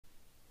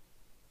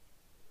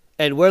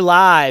And we're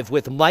live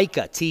with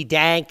Micah T.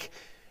 Dank,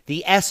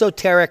 the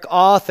esoteric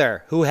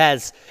author who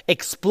has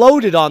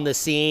exploded on the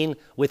scene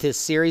with his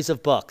series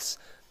of books.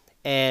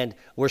 And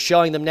we're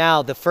showing them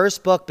now. The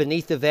first book,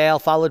 Beneath the Veil,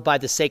 followed by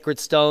The Sacred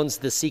Stones,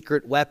 The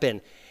Secret Weapon.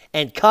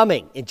 And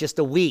coming in just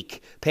a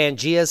week,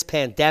 Pangea's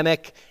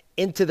Pandemic,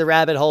 Into the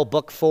Rabbit Hole,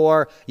 Book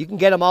 4. You can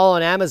get them all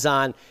on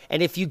Amazon.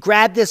 And if you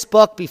grab this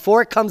book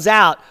before it comes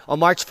out on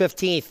March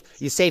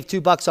 15th, you save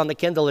 $2 on the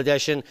Kindle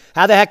edition.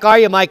 How the heck are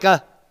you,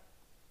 Micah?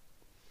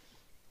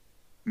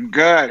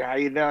 Good. How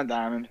you doing,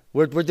 Diamond?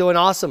 We're doing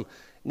awesome.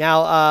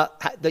 Now,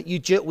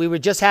 we were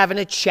just having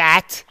a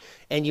chat,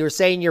 and you were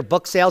saying your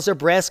book sales are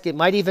brisk. It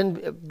might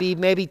even be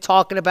maybe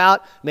talking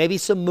about maybe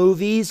some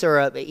movies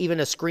or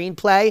even a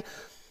screenplay.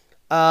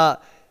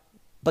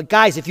 But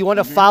guys, if you want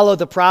to follow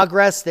the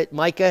progress that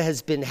Micah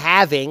has been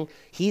having,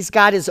 he's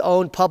got his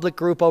own public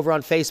group over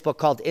on Facebook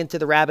called Into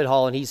the Rabbit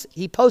Hole, and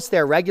he posts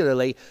there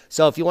regularly.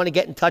 So if you want to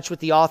get in touch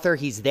with the author,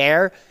 he's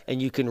there, and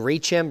you can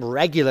reach him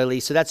regularly.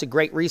 So that's a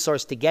great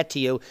resource to get to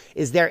you.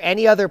 Is there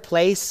any other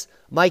place,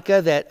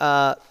 Micah, that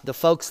the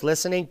folks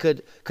listening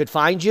could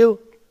find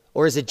you?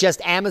 Or is it just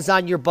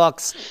Amazon, your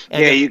books,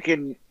 and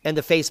and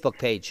the Facebook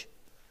page?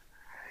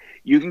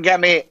 You can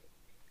get me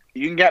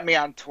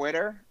on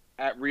Twitter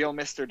at Real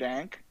Mr.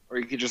 Dank, or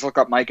you can just look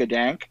up Micah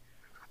Dank,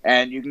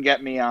 and you can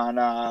get me on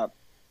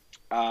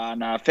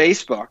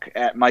Facebook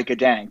at Micah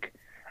Dank.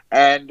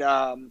 And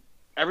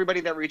everybody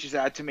that reaches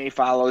out to me,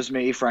 follows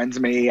me, friends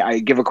me, I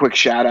give a quick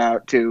shout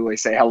out to. I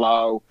say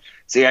hello,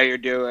 see how you're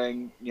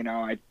doing. You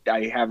know,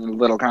 I have a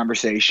little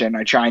conversation.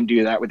 I try and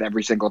do that with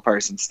every single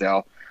person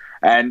still.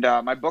 And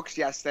my books,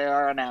 yes, they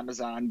are on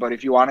Amazon, but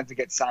if you wanted to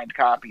get signed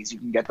copies, you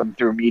can get them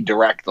through me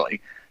directly.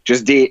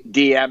 Just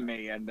DM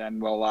me, and then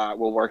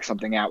we'll work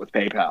something out with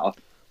PayPal.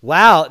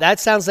 Wow, that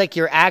sounds like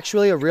you're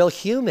actually a real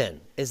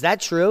human. Is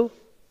that true?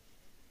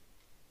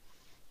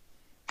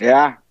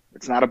 Yeah,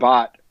 it's not a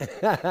bot.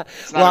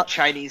 It's not a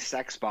Chinese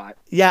sex bot.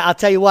 Yeah, I'll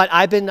tell you what.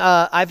 I've been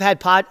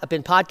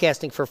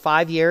podcasting for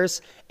 5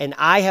 years, and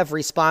I have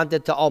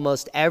responded to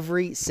almost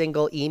every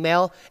single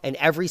email and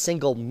every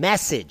single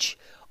message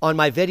on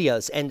my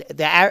videos, and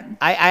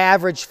I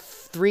average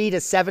 300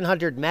 to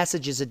 700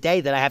 messages a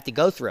day that I have to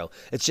go through.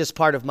 It's just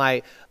part of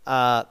my.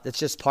 It's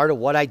just part of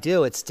what I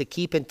do. It's to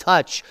keep in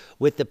touch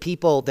with the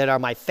people that are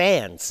my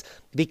fans,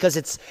 because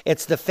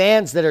it's the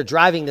fans that are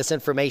driving this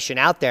information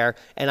out there,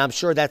 and I'm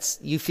sure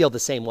you feel the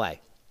same way.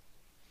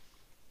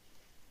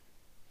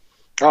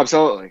 Oh,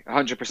 absolutely,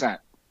 100%.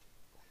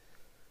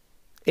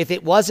 If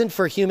it wasn't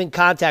for human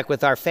contact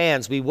with our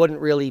fans, we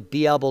wouldn't really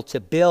be able to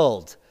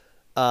build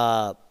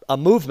a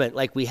movement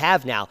like we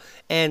have now.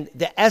 And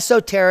the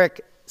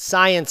esoteric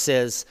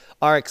sciences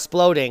are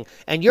exploding,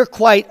 and you're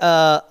quite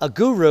a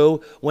guru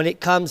when it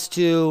comes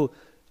to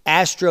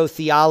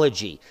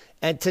astrotheology.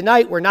 And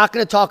tonight we're not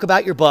going to talk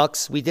about your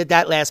books. We did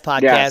that last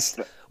podcast. Yes.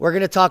 We're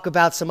going to talk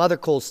about some other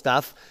cool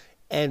stuff,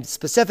 and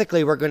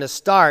specifically we're going to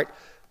start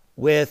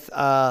with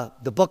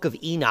the book of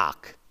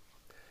Enoch.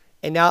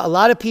 And now a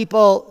lot of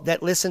people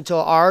that listen to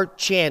our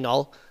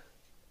channel,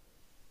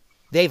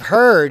 they've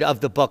heard of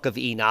the book of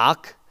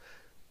Enoch.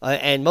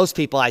 And most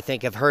people, I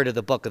think, have heard of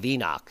the book of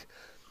Enoch.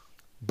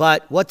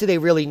 But what do they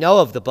really know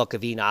of the book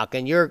of Enoch?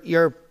 And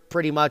you're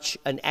pretty much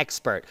an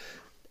expert.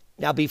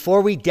 Now,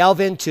 before we delve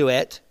into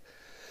it,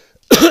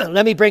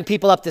 let me bring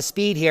people up to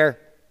speed here.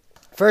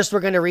 First,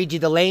 we're going to read you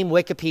the lame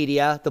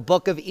Wikipedia. The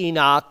book of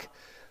Enoch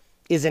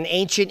is an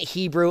ancient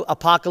Hebrew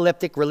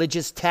apocalyptic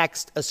religious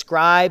text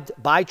ascribed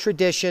by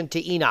tradition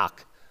to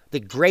Enoch, the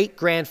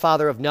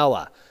great-grandfather of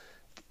Noah.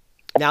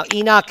 Now,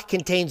 Enoch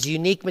contains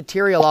unique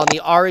material on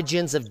the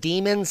origins of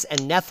demons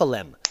and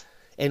Nephilim,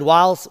 and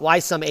why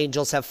some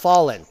angels have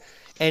fallen.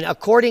 And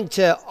according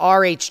to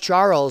R.H.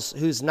 Charles,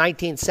 whose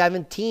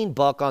 1917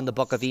 book on the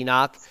book of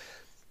Enoch,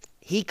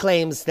 he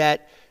claims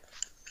that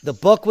the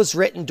book was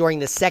written during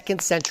the 2nd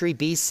century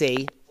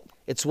B.C.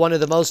 It's one of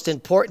the most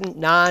important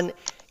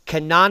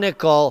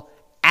non-canonical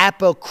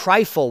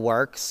apocryphal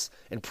works,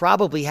 and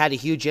probably had a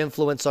huge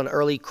influence on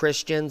early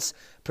Christians,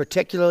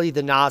 particularly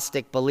the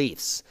Gnostic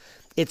beliefs.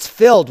 It's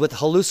filled with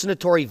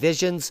hallucinatory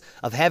visions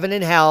of heaven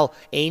and hell,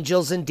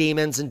 angels and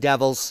demons and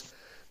devils.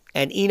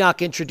 And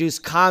Enoch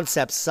introduced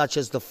concepts such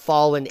as the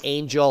fallen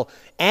angel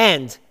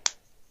and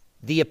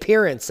the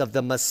appearance of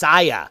the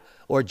Messiah,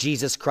 or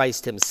Jesus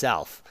Christ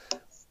himself.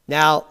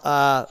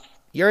 Now,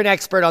 you're an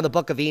expert on the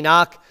book of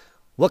Enoch.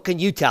 What can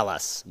you tell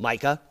us,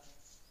 Micah?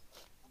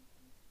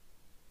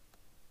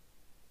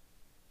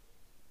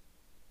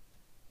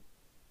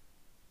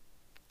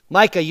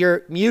 Micah,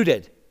 you're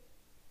muted.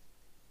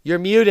 You're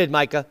muted,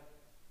 Micah.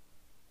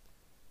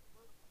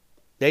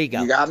 There you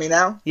go. You got me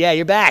now? Yeah,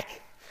 you're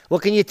back.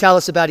 What can you tell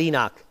us about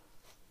Enoch?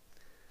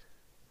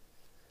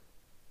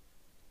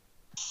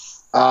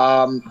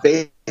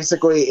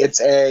 Basically,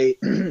 it's a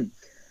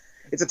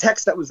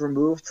text that was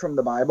removed from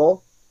the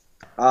Bible,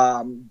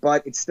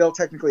 but it's still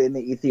technically in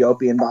the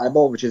Ethiopian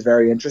Bible, which is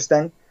very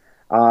interesting.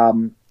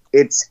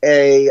 It's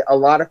a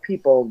lot of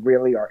people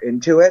really are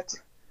into it,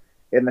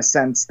 in the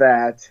sense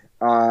that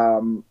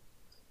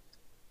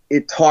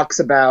it talks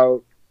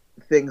about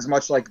things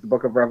much like the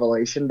Book of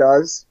Revelation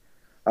does.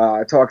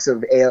 It talks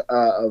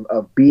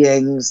of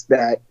beings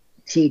that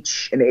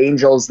teach and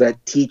angels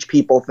that teach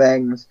people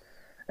things.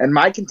 And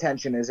my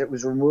contention is it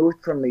was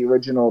removed from the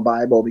original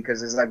Bible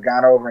because, as I've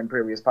gone over in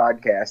previous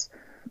podcasts,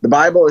 the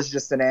Bible is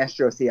just an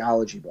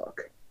astrotheology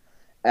book.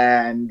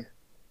 And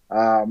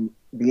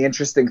the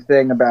interesting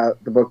thing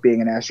about the book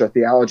being an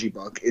astrotheology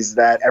book is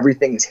that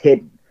everything is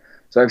hidden.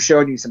 So I've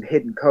shown you some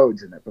hidden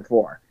codes in it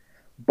before.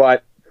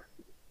 But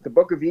the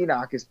Book of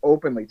Enoch is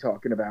openly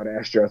talking about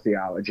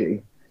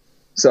astrotheology.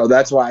 So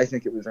that's why I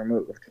think it was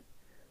removed.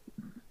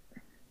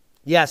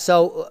 Yeah,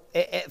 so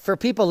for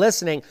people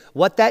listening,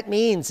 what that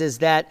means is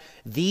that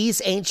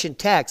these ancient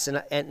texts,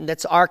 and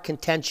that's our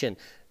contention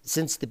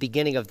since the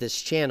beginning of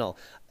this channel,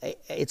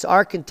 it's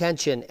our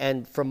contention,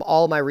 and from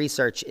all my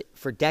research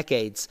for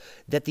decades,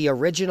 that the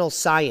original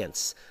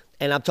science,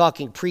 and I'm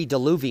talking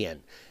pre-Diluvian,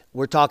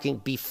 we're talking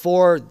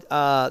before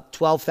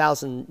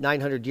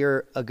 12,900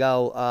 year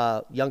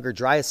ago Younger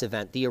Dryas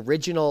event, the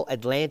original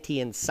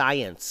Atlantean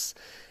science,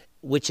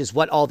 which is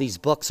what all these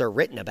books are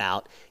written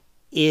about,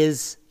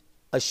 is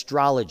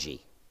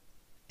astrology.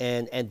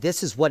 And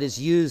this is what is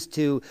used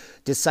to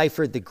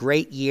decipher the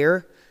great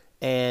year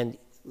and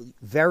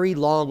very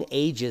long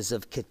ages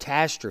of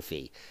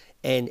catastrophe.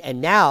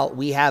 And now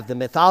we have the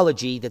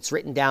mythology that's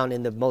written down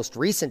in the most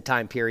recent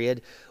time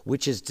period,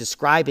 which is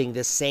describing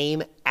the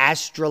same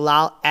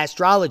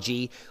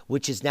astrology,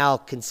 which is now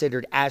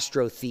considered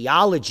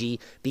astrotheology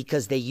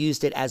because they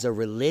used it as a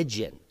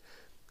religion.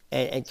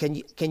 And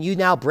can you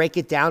now break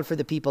it down for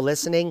the people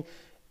listening,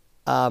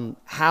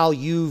 how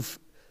you've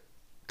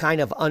kind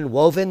of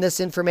unwoven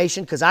this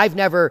information? Because I've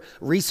never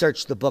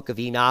researched the Book of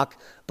Enoch,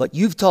 but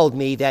you've told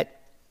me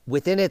that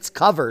within its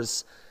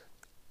covers,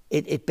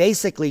 it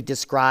basically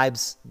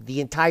describes the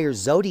entire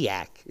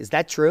zodiac. Is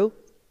that true?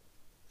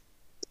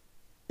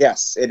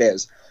 Yes, it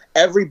is.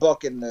 Every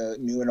book in the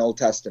New and Old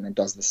Testament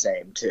does the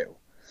same too.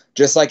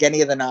 Just like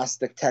any of the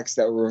Gnostic texts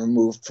that were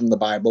removed from the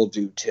Bible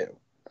do too.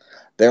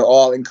 They're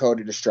all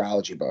encoded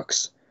astrology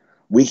books.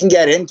 We can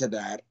get into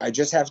that. I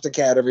just have to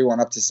get everyone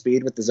up to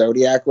speed with the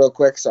zodiac real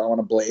quick, so I want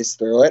to blaze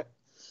through it.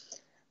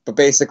 But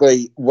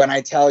basically, when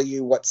I tell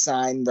you what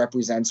sign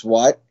represents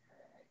what,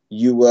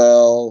 you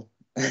will...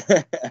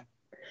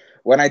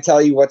 When I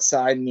tell you what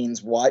sign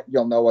means what,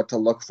 you'll know what to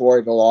look for.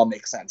 It'll all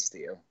make sense to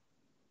you.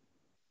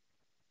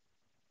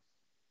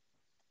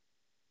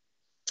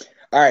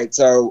 All right,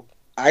 so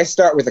I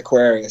start with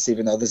Aquarius,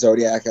 even though the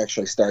zodiac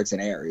actually starts in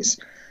Aries.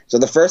 So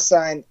the first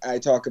sign I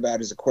talk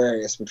about is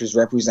Aquarius, which is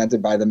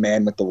represented by the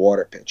man with the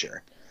water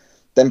pitcher.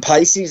 Then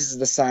Pisces is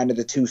the sign of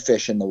the two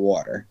fish in the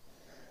water.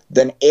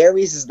 Then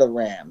Aries is the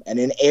ram. And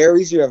in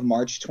Aries, you have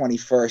March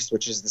 21st,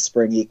 which is the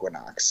spring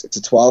equinox. It's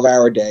a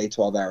 12-hour day,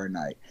 12-hour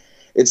night.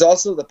 It's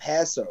also the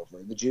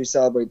Passover. The Jews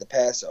celebrate the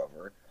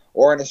Passover.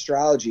 Or in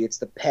astrology, it's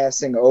the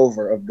passing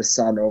over of the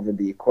sun over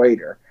the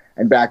equator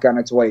and back on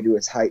its way to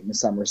its height in the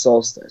summer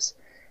solstice.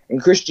 In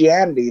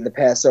Christianity, the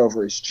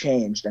Passover is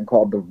changed and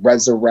called the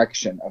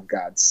resurrection of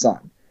God's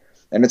Son.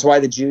 And it's why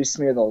the Jews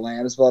smear the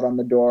lamb's blood on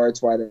the door.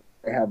 It's why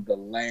they have the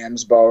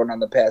lamb's bone on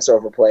the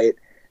Passover plate.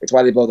 It's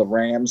why they blow the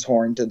ram's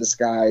horn to the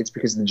sky. It's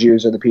because the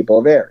Jews are the people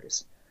of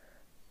Aries.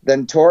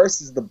 Then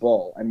Taurus is the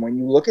bull. And when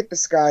you look at the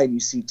sky and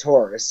you see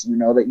Taurus, you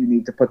know that you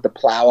need to put the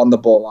plow on the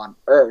bull on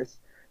Earth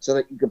so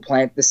that you can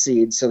plant the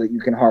seeds so that you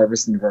can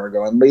harvest in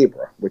Virgo and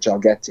Libra, which I'll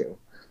get to.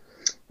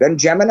 Then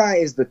Gemini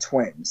is the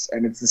twins,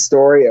 and it's the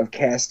story of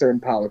Castor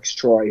and Pollux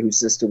Troy, whose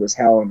sister was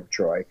Helen of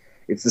Troy.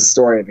 It's the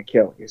story of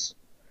Achilles.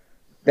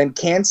 Then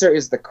Cancer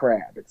is the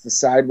crab. It's the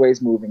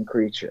sideways moving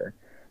creature.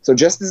 So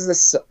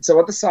so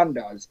what the sun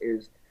does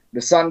is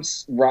the sun,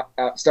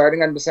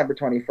 starting on December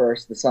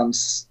 21st, the sun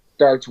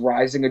starts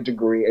rising a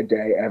degree a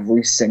day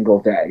every single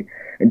day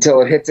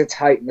until it hits its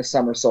height in the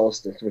summer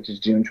solstice, which is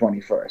June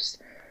 21st.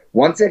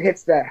 Once it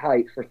hits that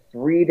height, for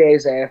 3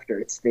 days after,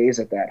 it stays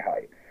at that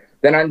height.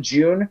 Then on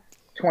June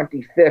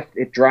 25th,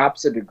 it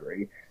drops a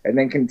degree and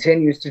then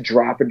continues to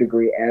drop a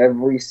degree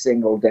every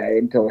single day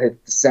until it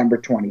hits December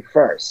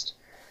 21st,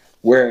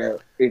 where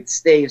it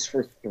stays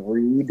for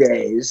 3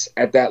 days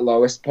at that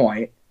lowest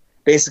point.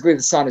 Basically,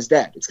 the sun is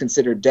dead. It's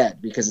considered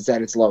dead because it's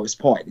at its lowest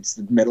point. It's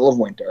the middle of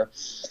winter.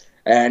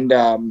 And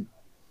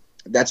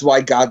that's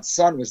why God's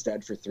son was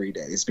dead for 3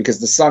 days, because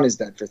the sun is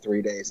dead for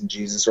 3 days, and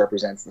Jesus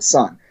represents the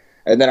sun.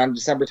 And then on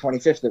December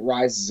 25th, it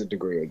rises a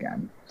degree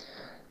again.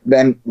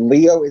 Then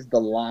Leo is the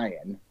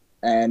lion,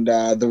 and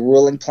the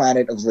ruling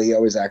planet of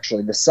Leo is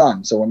actually the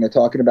sun. So when they're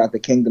talking about the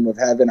kingdom of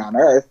heaven on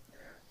earth,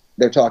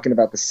 they're talking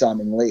about the sun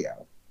in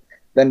Leo.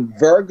 Then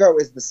Virgo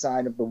is the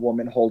sign of the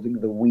woman holding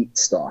the wheat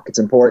stalk. It's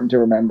important to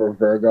remember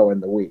Virgo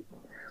and the wheat.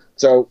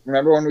 So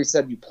remember when we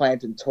said you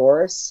plant in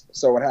Taurus?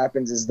 So what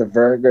happens is the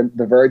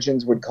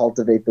virgins would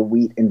cultivate the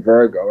wheat in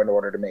Virgo in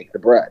order to make the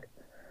bread.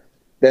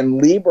 Then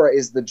Libra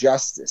is the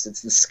justice.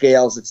 It's the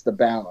scales. It's the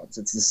balance.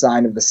 It's the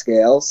sign of the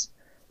scales.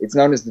 It's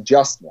known as the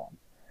just one.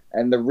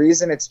 And the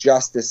reason it's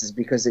justice is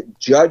because it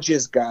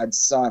judges God's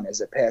sun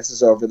as it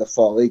passes over the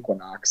fall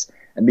equinox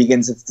and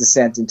begins its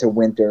descent into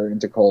winter,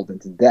 into cold,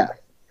 into death.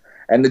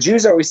 And the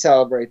Jews always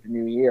celebrate the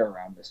new year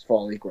around this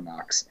fall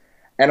equinox.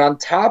 And on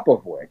top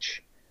of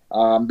which,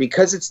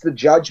 because it's the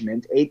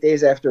judgment, 8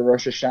 days after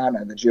Rosh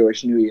Hashanah, the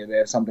Jewish New Year, they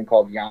have something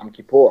called Yom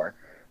Kippur,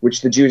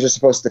 which the Jews are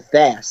supposed to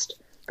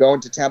fast, go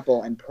into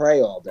temple, and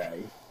pray all day,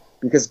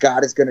 because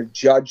God is going to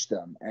judge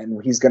them,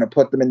 and he's going to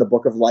put them in the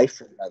book of life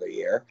for another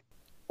year,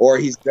 or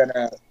he's going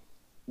to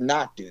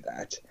not do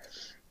that.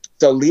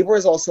 So Libra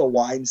is also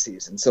wine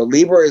season. So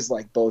Libra is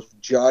like both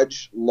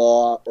judge,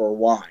 law, or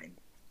wine.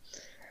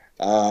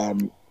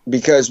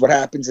 Because what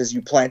happens is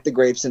you plant the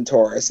grapes in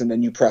Taurus and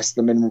then you press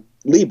them in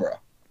Libra.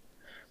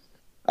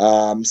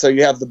 So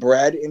you have the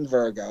bread in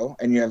Virgo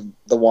and you have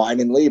the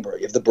wine in Libra.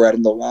 You have the bread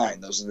and the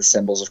wine. Those are the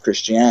symbols of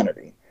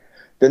Christianity.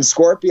 Then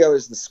Scorpio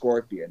is the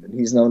scorpion, and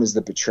he's known as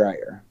the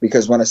betrayer,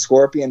 because when a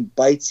scorpion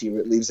bites you,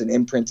 it leaves an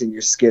imprint in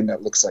your skin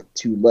that looks like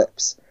two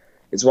lips.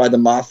 It's why the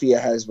mafia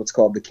has what's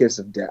called the kiss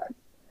of death.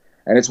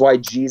 And it's why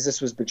Jesus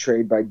was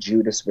betrayed by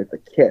Judas with a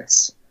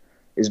kiss,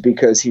 is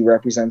because he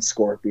represents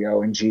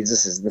Scorpio and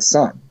Jesus is the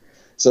sun.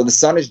 So the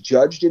sun is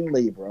judged in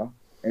Libra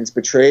and it's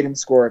betrayed in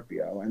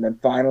Scorpio. And then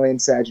finally in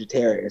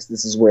Sagittarius,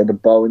 this is where the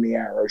bow and the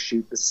arrow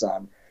shoot the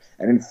sun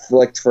and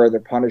inflict further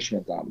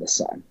punishment on the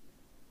sun.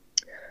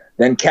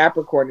 Then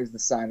Capricorn is the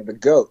sign of the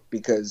goat,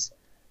 because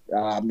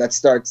that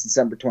starts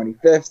December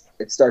 25th.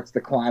 It starts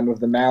the climb of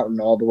the mountain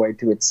all the way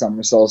to its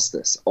summer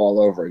solstice all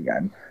over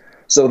again.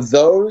 So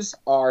those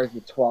are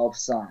the 12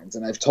 signs,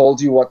 and I've told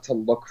you what to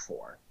look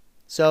for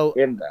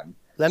in them.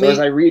 As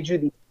I read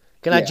you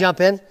Can I jump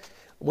in?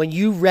 When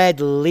you read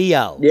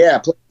Leo. Yeah,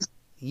 please.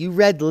 You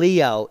read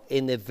Leo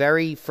in the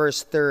very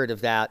first third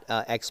of that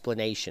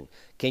explanation.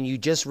 Can you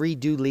just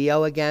redo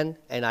Leo again?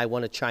 And I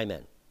want to chime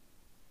in.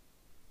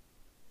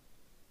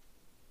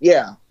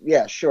 Yeah,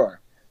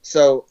 sure.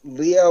 So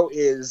Leo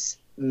is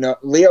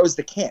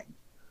the king.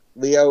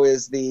 Leo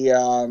is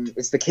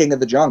it's the king of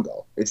the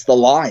jungle. It's the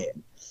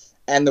lion.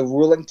 And the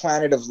ruling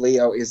planet of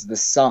Leo is the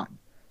sun.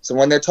 So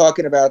when they're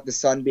talking about the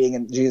sun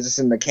being Jesus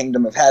in the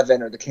kingdom of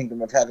heaven, or the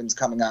kingdom of heaven's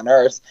coming on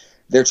earth,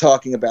 they're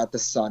talking about the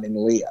sun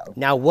in Leo.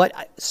 Now, what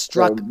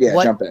struck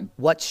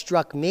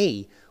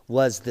me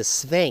was the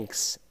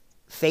Sphinx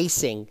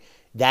facing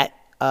that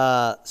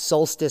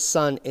solstice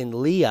sun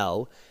in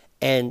Leo,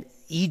 and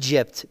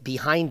Egypt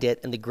behind it,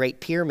 and the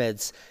Great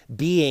Pyramids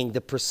being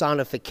the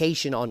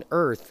personification on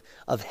earth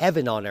of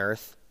heaven on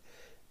earth.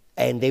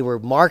 And they were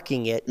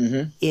marking it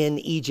in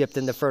Egypt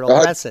in the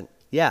Fertile Crescent.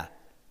 Yeah.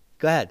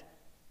 Go ahead.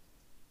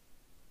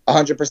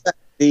 100%.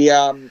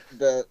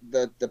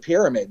 The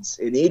pyramids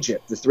in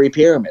Egypt, the 3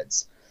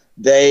 pyramids,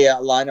 they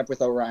line up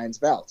with Orion's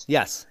belt.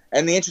 Yes.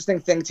 And the interesting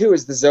thing, too,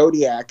 is the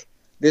zodiac.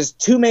 There's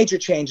 2 major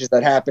changes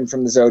that happened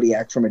from the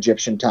zodiac from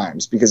Egyptian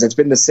times, because it's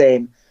been the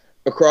same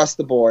across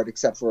the board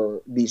except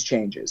for these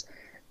changes.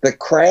 The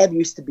crab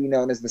used to be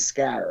known as the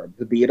scarab,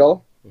 the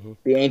beetle,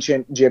 the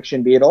ancient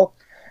Egyptian beetle.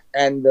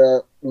 And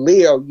the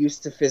Leo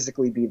used to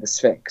physically be the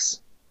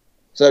Sphinx.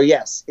 So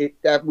yes,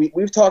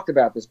 we've talked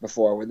about this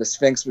before, where the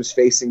Sphinx was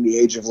facing the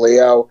age of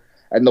Leo,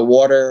 and the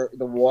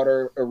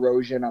water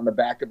erosion on the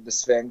back of the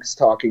Sphinx,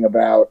 talking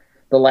about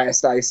the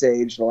last ice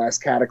age, the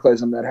last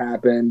cataclysm that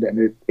happened,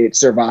 and it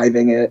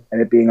surviving it,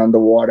 and it being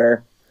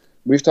underwater.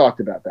 We've talked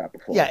about that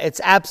before. Yeah,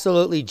 it's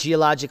absolutely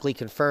geologically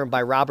confirmed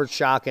by Robert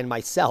Schoch and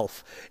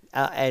myself.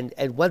 And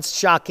once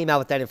Schoch came out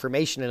with that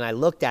information and I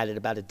looked at it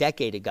about a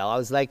decade ago, I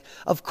was like,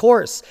 of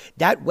course,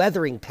 that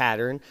weathering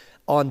pattern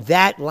on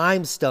that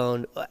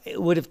limestone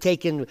would have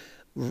taken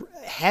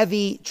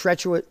heavy,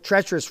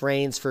 treacherous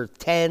rains for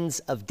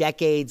tens of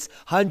decades,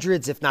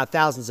 hundreds, if not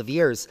thousands of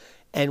years.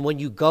 And when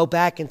you go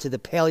back into the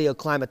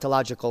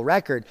paleoclimatological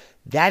record,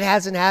 that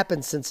hasn't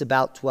happened since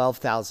about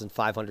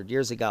 12,500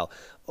 years ago,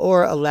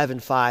 or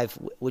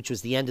 11.5, which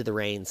was the end of the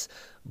rains.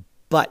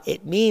 But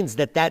it means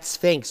that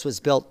Sphinx was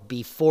built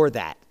before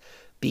that,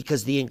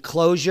 because the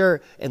enclosure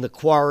and the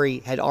quarry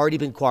had already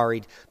been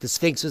quarried, the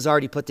Sphinx was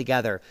already put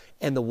together,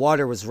 and the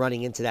water was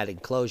running into that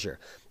enclosure.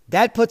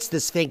 That puts the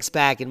Sphinx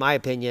back, in my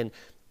opinion,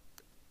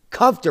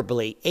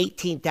 comfortably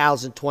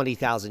 18,000,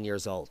 20,000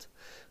 years old.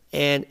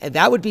 And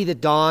that would be the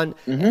dawn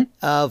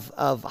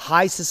of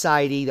high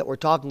society that we're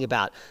talking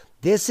about.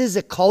 This is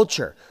a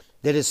culture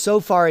that is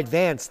so far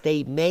advanced,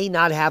 they may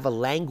not have a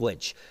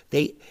language.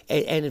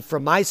 And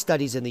from my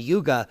studies in the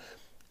Yuga,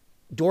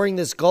 during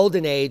this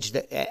golden age,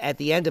 at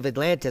the end of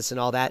Atlantis and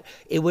all that,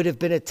 it would have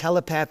been a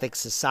telepathic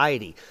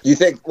society. You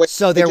think?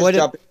 So there would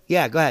have.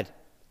 Yeah, go ahead.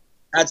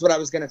 That's what I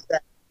was going to say.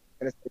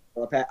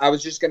 I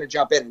was just going to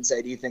jump in and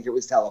say, do you think it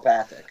was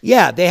telepathic?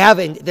 Yeah, they have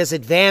this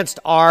advanced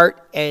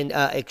art and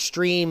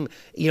extreme,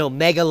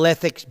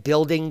 megalithic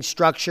building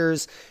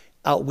structures.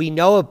 We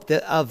know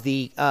of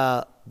the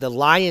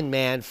Lion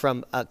Man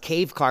from a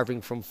cave carving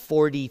from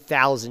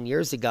 40,000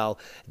 years ago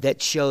that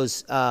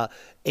shows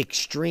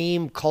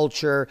extreme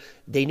culture.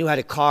 They knew how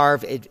to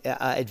carve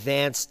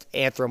advanced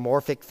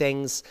anthropomorphic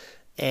things,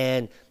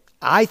 and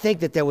I think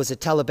that there was a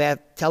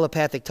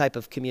telepathic type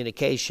of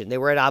communication. They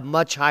were at a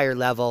much higher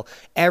level.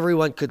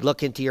 Everyone could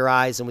look into your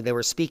eyes, and when they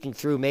were speaking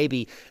through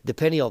maybe the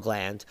pineal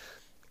gland.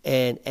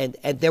 And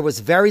there was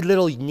very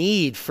little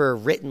need for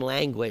written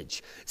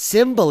language.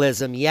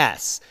 Symbolism,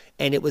 yes.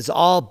 And it was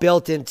all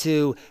built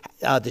into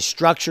the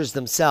structures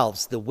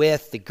themselves, the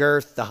width, the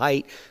girth, the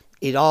height.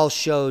 It all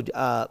showed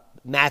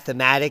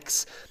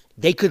mathematics.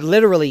 They could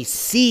literally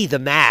see the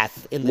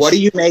math in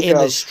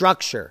the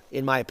structure,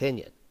 in my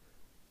opinion.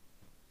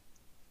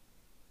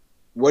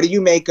 What do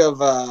you make of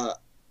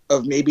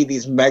maybe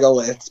these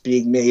megaliths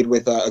being made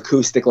with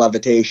acoustic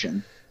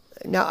levitation?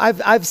 Now,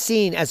 I've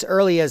seen as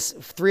early as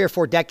 3 or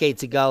 4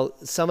 decades ago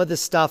some of the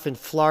stuff in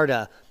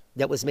Florida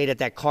that was made at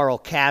that Coral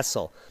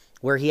Castle,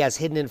 where he has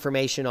hidden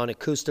information on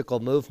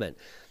acoustical movement.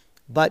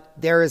 But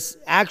there is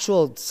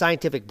actual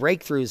scientific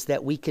breakthroughs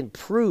that we can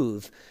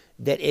prove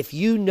that if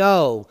you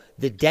know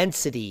the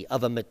density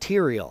of a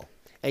material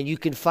and you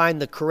can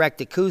find the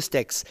correct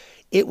acoustics,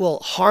 it will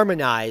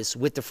harmonize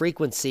with the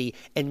frequency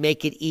and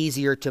make it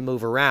easier to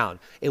move around.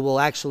 It will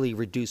actually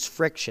reduce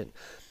friction.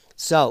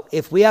 So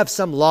if we have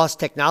some lost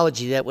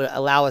technology that would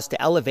allow us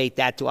to elevate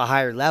that to a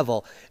higher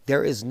level,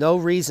 there is no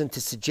reason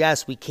to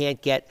suggest we can't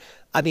get,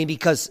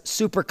 because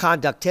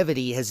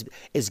superconductivity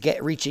is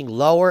reaching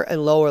lower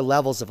and lower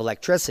levels of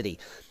electricity.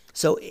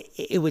 So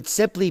it would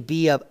simply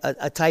be a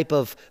type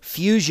of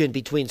fusion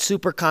between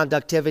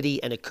superconductivity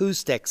and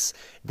acoustics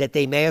that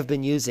they may have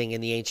been using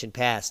in the ancient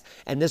past.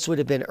 And this would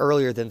have been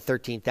earlier than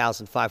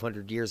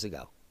 13,500 years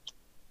ago.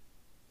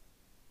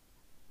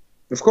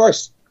 Of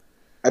course.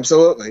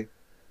 Absolutely.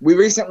 We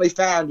recently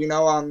found,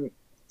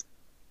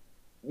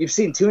 you've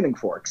seen tuning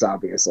forks,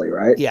 obviously,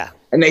 right? Yeah.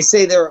 And they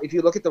say if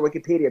you look at the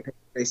Wikipedia page,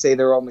 they say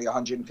they're only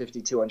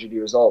 150, 200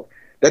 years old.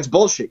 That's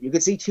bullshit. You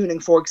could see tuning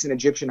forks in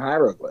Egyptian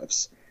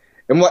hieroglyphs.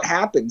 And what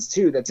happens,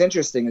 too, that's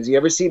interesting, is you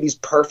ever see these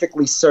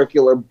perfectly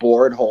circular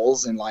bored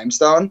holes in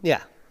limestone?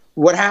 Yeah.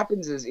 What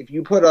happens is if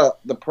you put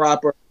the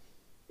proper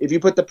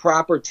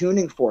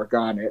tuning fork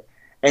on it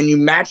and you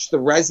match the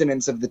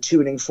resonance of the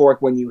tuning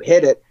fork when you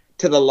hit it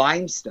to the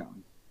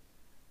limestone,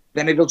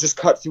 then it'll just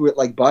cut through it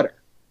like butter.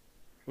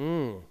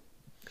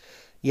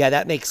 Yeah,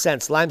 that makes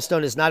sense.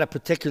 Limestone is not a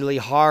particularly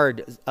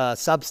hard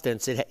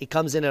substance. It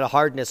comes in at a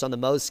hardness on the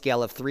Mohs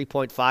scale of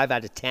 3.5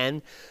 out of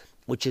 10,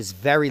 which is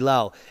very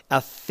low.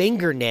 A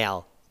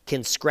fingernail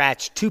can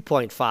scratch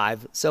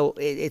 2.5, so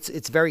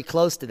it's very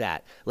close to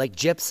that, like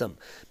gypsum.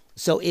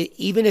 So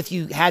even if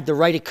you had the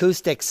right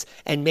acoustics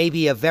and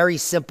maybe a very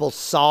simple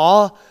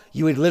saw,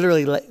 you would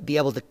literally be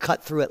able to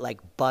cut through it like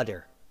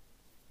butter.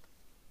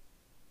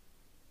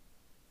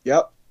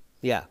 Yep.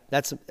 Yeah,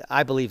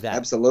 I believe that.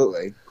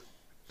 Absolutely.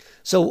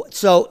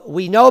 So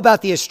we know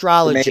about the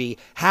astrology.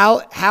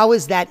 How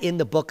is that in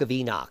the book of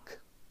Enoch?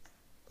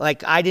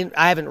 Like I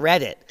haven't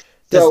read it.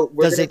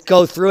 Does it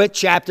go through it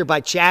chapter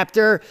by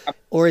chapter,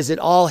 or is it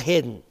all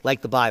hidden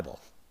like the Bible?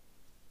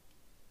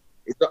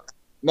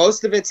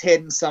 Most of it's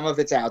hidden. Some of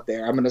it's out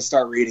there. I'm going to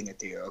start reading it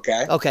to you.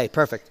 Okay. Okay.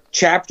 Perfect.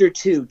 Chapter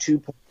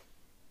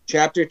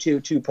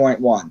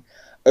 2:1.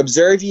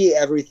 Observe ye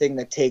everything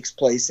that takes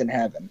place in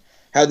heaven,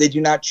 how they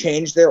do not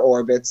change their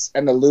orbits,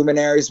 and the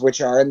luminaries which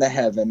are in the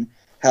heaven,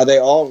 how they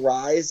all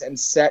rise and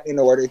set in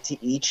order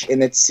to each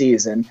in its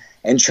season,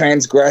 and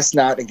transgress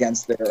not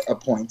against their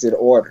appointed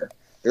order.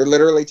 They're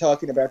literally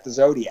talking about the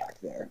zodiac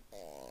there.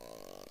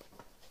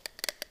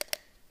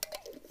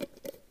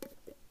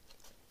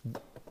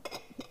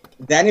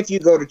 Then if you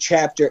go to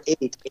chapter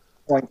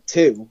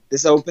 8.2,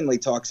 this openly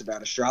talks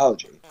about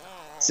astrology.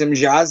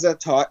 Simjaza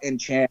taught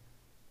enchantment.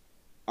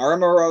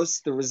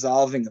 Armaros, the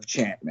resolving of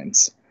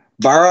enchantments.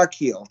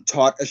 Barakil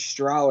taught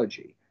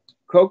astrology.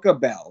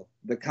 Kokabel,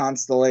 the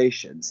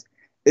constellations.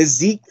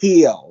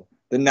 Ezekiel,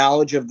 the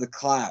knowledge of the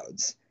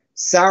clouds.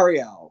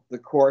 Sariel, the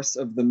course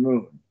of the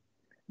moon.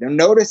 Now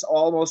notice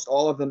almost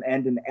all of them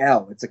end in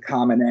L. It's a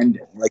common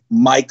ending. Like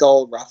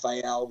Michael,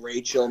 Raphael,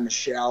 Rachel,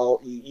 Michelle.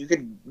 You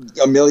could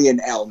a million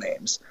L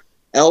names.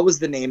 El was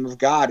the name of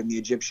God in the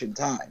Egyptian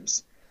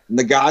times. And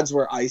the gods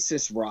were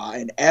Isis, Ra,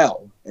 and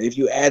El. And if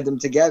you add them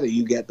together,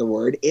 you get the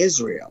word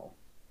Israel.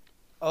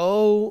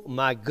 Oh,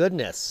 my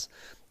goodness.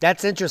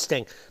 That's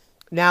interesting.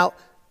 Now,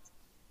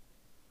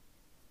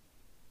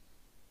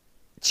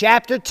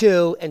 chapter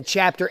 2 and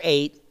chapter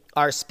 8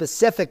 are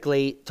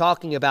specifically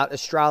talking about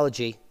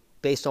astrology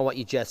based on what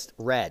you just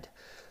read.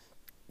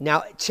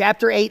 Now,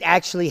 chapter 8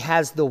 actually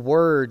has the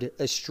word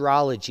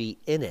astrology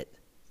in it.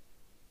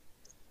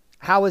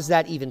 How is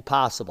that even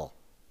possible?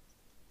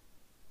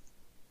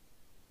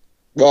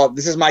 Well,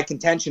 this is my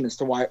contention as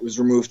to why it was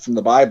removed from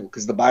the Bible,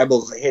 because the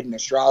Bible is a hidden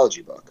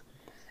astrology book.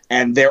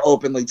 And they're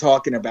openly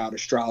talking about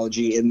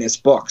astrology in this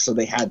book, so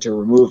they had to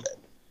remove it.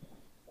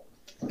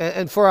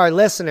 And for our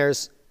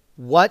listeners,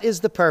 what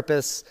is the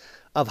purpose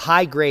of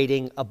high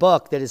grading a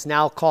book that is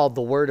now called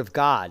the Word of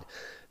God?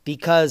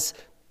 Because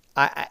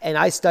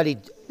I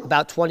studied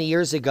about 20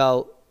 years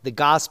ago the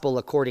Gospel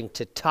according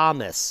to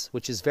Thomas,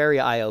 which is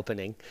very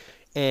eye-opening,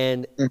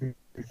 and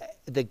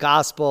the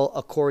Gospel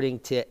according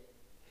to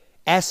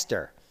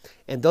Esther.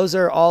 And those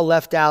are all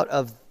left out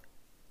of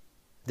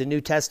the New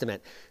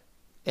Testament,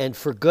 and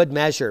for good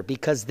measure,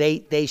 because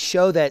they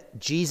show that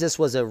Jesus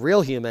was a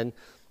real human,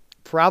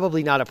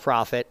 probably not a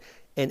prophet,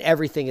 and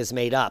everything is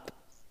made up.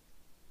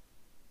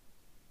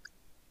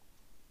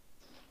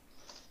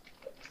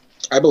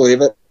 I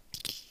believe it.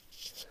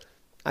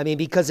 I mean,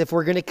 because if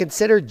we're going to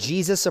consider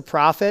Jesus a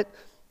prophet,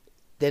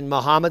 then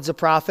Muhammad's a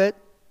prophet,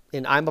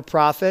 and I'm a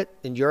prophet,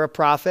 and you're a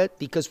prophet,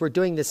 because we're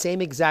doing the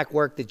same exact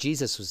work that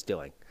Jesus was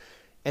doing.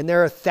 And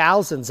there are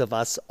thousands of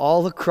us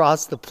all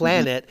across the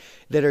planet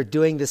that are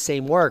doing the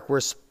same work.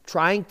 We're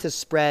trying to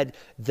spread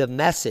the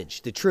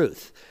message, the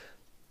truth.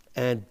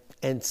 And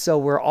so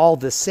we're all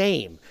the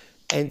same.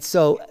 And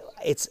so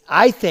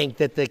I think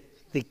that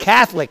the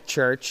Catholic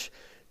Church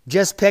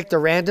just picked a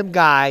random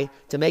guy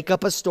to make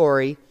up a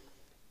story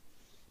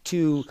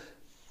to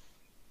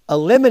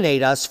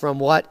eliminate us from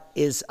what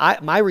is,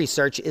 my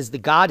research is the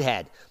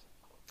Godhead,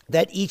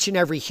 that each and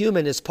every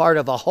human is part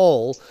of a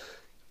whole,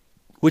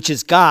 which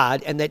is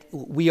God, and that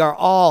we are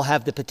all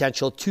have the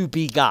potential to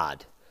be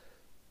God.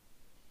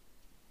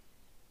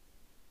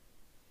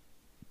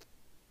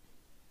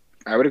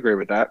 I would agree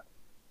with that.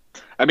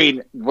 I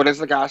mean, what does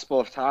the Gospel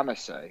of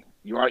Thomas say?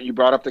 You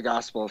brought up the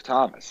Gospel of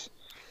Thomas.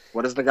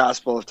 What does the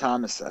Gospel of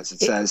Thomas says? It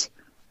says,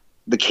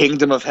 the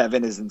kingdom of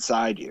heaven is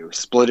inside you.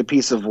 Split a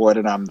piece of wood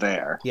and I'm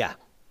there. Yeah.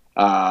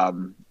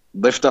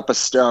 Lift up a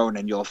stone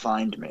and you'll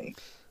find me.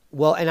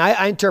 Well, and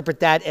I interpret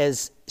that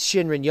as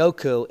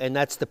Shinrin-yoku, and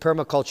that's the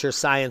permaculture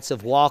science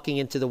of walking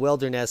into the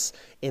wilderness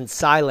in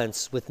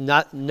silence with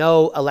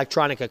no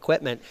electronic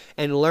equipment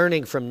and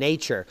learning from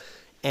nature.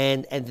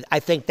 And I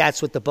think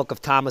that's what the book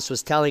of Thomas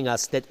was telling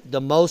us, that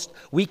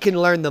we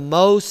can learn the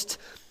most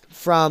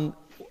from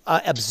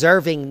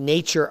observing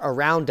nature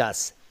around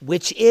us,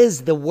 which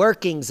is the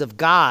workings of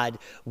God,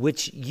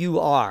 which you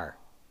are.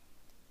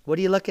 What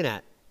are you looking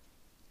at?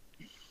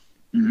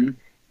 Mm-hmm.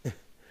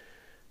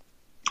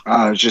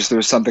 There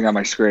was something on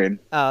my screen.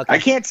 Oh, okay. I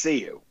can't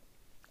see you.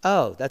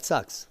 Oh, that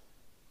sucks.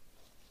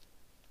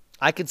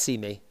 I could see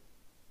me.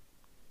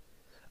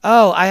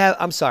 Oh,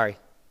 I'm sorry.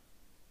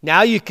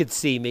 Now you could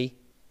see me.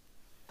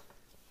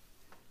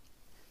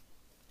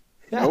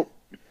 Nope.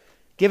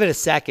 Give it a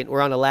second.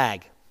 We're on a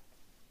lag.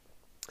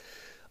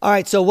 All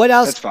right, so what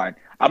else? That's fine.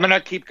 I'm going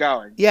to keep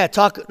going. Yeah,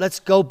 let's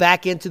go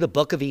back into the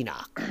book of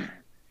Enoch.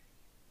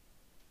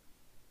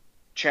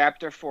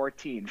 Chapter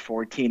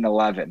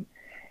 14:11.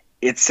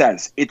 It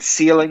says, its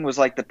ceiling was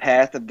like the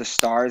path of the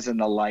stars and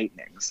the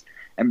lightnings,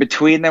 and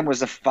between them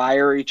was a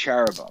fiery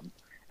cherubim,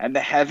 and the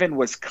heaven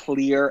was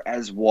clear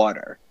as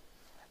water.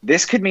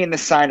 This could mean the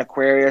sign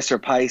Aquarius or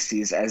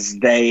Pisces, as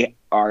they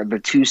are the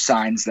two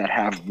signs that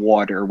have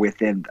water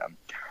within them.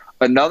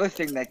 Another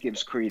thing that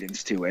gives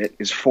credence to it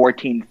is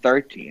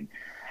 14:13.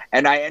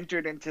 And I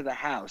entered into the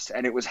house,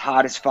 and it was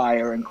hot as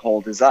fire and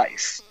cold as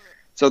ice.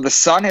 So the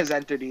sun has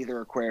entered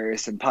either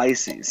Aquarius and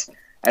Pisces.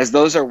 As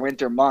those are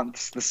winter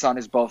months, the sun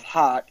is both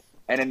hot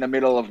and in the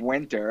middle of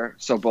winter,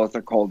 so both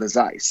are cold as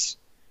ice.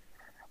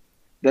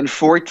 Then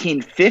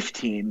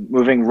 14:15,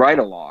 moving right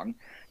along,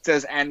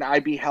 says, and I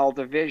beheld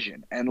a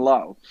vision, and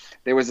lo,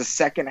 there was a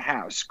second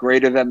house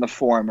greater than the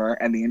former,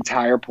 and the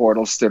entire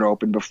portal stood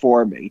open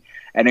before me,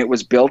 and it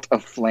was built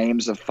of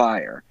flames of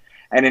fire.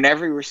 And in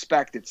every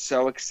respect it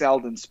so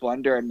excelled in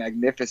splendor and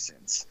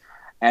magnificence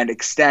and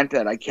extent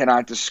that I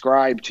cannot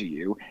describe to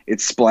you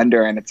its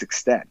splendor and its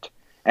extent.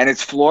 And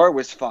its floor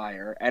was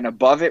fire, and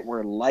above it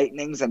were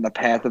lightnings and the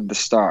path of the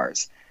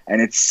stars,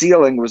 and its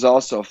ceiling was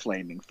also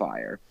flaming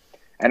fire.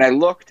 And I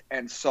looked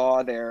and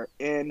saw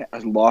therein a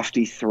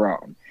lofty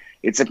throne.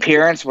 Its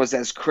appearance was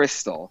as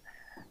crystal,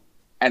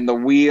 and the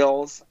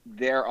wheels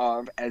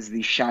thereof as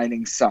the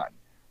shining sun.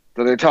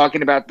 So they're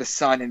talking about the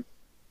sun.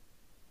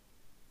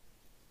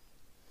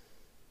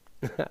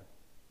 And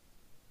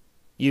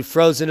You've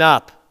frozen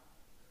up.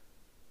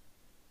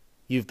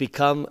 You've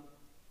become,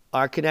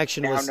 our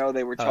connection was. No,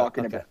 they were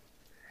talking about.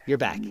 You're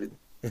back.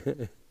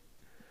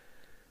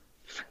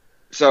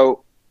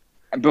 So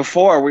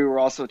before we were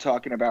also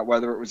talking about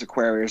whether it was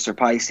Aquarius or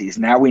Pisces.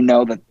 Now we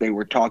know that they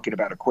were talking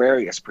about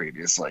Aquarius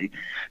previously,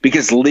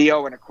 because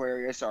Leo and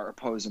Aquarius are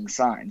opposing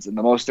signs. And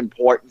the most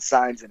important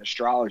signs in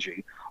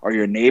astrology are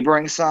your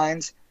neighboring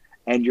signs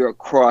and your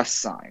cross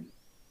sign.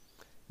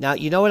 Now,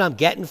 you know what I'm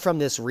getting from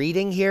this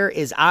reading here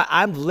is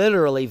I'm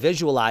literally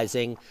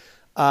visualizing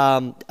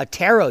a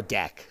tarot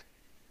deck.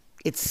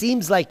 It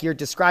seems like you're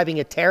describing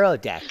a tarot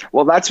deck.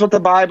 Well, that's what the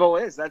Bible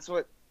is. That's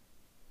where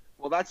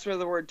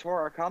the word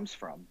Torah comes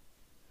from.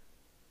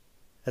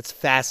 That's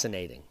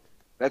fascinating.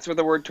 That's where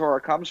the word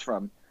Torah comes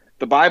from.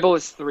 The Bible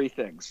is three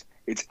things.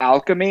 It's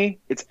alchemy,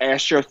 it's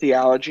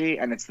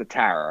astrotheology, and it's the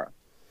tarot.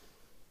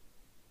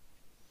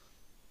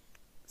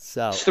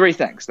 So it's three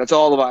things. That's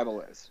all the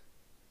Bible is.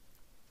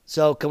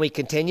 So can we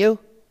continue?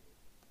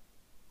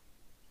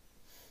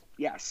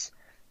 Yes.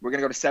 We're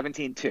going to go to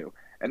 17:2.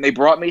 And they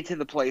brought me to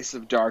the place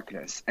of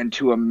darkness, and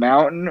to a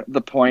mountain, the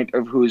point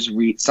of whose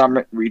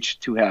summit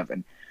reached to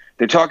heaven.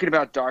 They're talking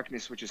about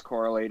darkness, which is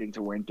correlating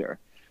to winter.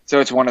 So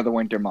it's one of the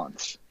winter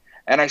months.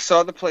 And I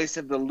saw the place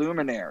of the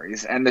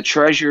luminaries, and the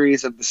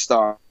treasuries of the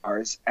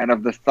stars, and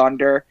of the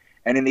thunder,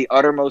 and in the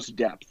uttermost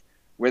depth,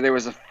 where there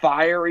was a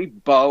fiery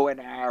bow and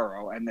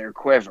arrow, and their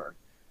quiver.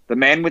 The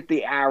man with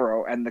the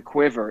arrow and the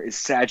quiver is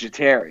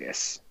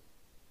Sagittarius.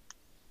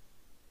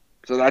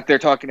 So that they're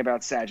talking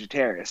about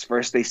Sagittarius.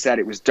 First they said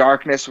it was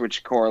darkness,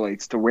 which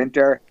correlates to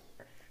winter.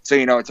 So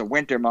you know it's a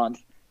winter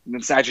month. And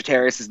then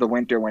Sagittarius is the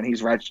winter when he's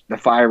the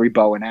fiery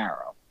bow and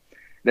arrow.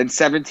 Then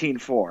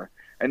 17:4.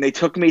 And they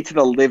took me to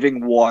the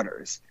living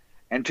waters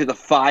and to the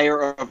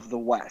fire of the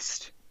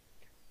west.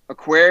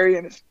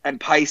 Aquarius and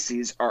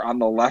Pisces are on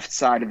the left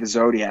side of the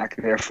zodiac,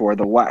 therefore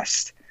the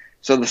west.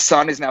 So the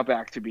sun is now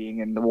back to being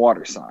in the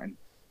water sign.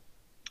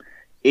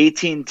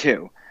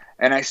 18:2.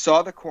 And I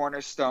saw the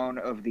cornerstone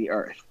of the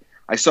earth.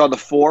 I saw the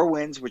four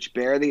winds which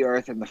bear the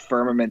earth and the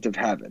firmament of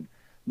heaven.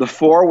 The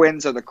four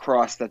winds are the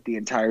cross that the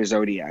entire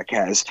zodiac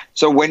has.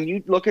 So when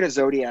you look at a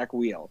zodiac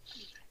wheel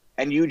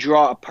and you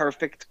draw a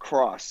perfect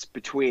cross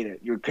between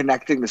it, you're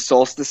connecting the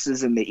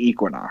solstices and the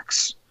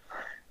equinox.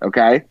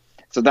 Okay?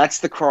 So that's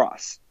the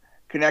cross.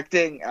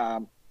 Connecting,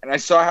 and I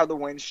saw how the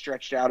winds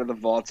stretched out of the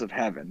vaults of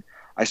heaven.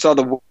 I saw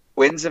the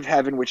winds of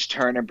heaven which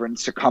turn and bring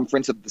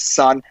circumference of the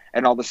sun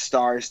and all the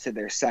stars to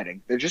their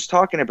setting. They're just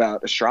talking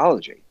about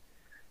astrology.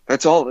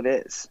 That's all it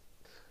is.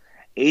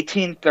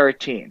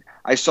 18:13.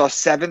 I saw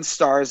 7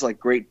 stars like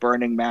great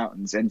burning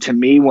mountains, and to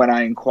me when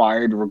I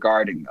inquired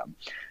regarding them.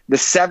 The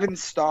 7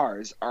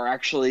 stars are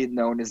actually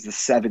known as the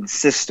 7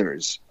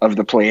 sisters of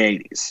the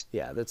Pleiades.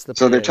 Yeah, that's the Pleiades.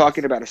 So they're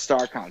talking about a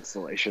star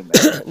constellation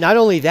there. Not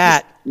only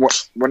that,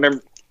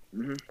 whenever,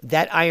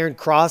 that Iron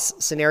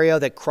Cross scenario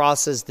that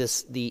crosses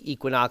the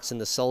equinox and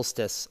the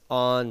solstice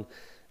on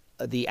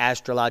the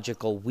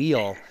astrological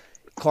wheel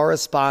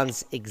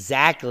corresponds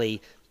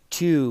exactly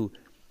to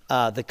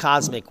the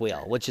cosmic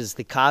wheel, which is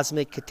the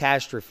cosmic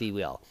catastrophe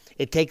wheel.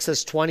 It takes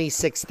us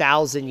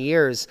 26,000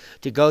 years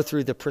to go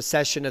through the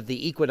precession of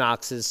the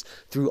equinoxes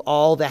through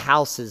all the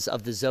houses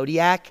of the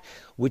zodiac,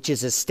 which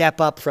is a step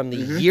up from the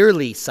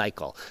yearly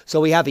cycle. So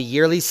we have a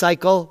yearly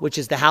cycle, which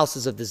is the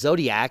houses of the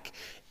zodiac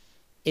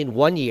in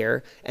 1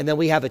 year, and then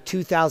we have a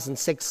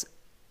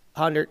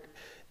 2,600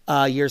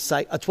 year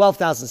cycle, a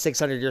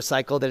 12,600 year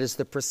cycle that is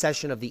the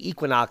precession of the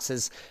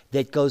equinoxes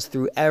that goes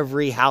through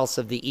every house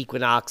of the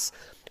equinox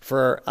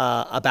for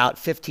about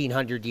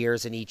 1,500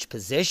 years in each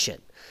position.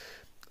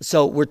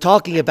 So we're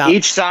talking about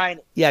each sign.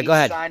 Yeah, go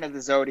ahead. Sign of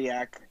the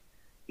zodiac.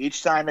 Each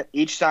sign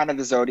of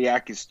the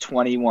zodiac is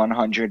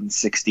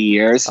 2,160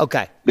 years.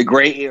 Okay. The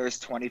great year is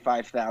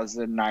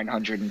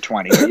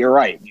 25,920. You're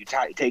right. You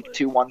take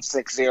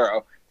 2,160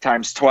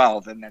 times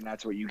 12, and then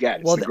that's what you get.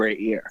 It's the great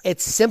year.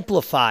 It's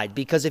simplified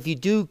because if you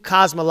do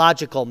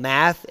cosmological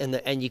math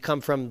and you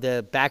come from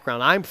the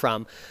background I'm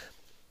from,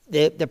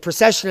 the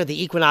precession of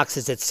the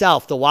equinoxes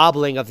itself, the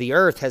wobbling of the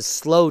earth, has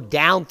slowed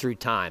down through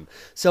time.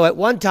 So at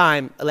one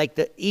time, like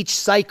each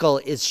cycle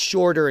is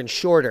shorter and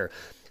shorter.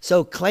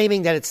 So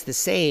claiming that it's the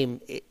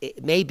same,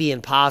 it may be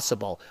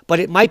impossible,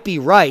 but it might be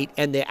right,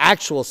 and the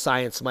actual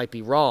science might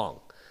be wrong.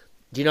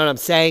 Do you know what I'm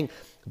saying?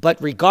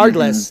 But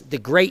regardless, the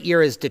great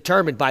year is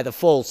determined by the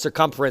full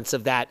circumference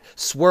of that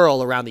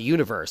swirl around the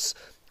universe,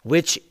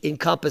 which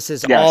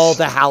encompasses all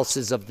the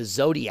houses of the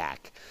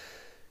zodiac.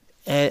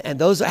 And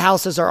those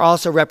houses are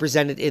also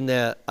represented in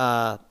the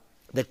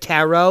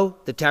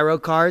tarot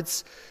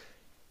cards,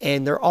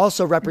 and they're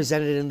also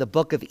represented in the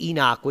book of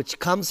Enoch, which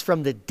comes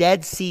from the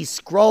Dead Sea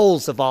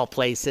Scrolls of all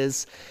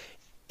places.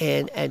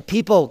 And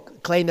people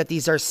claim that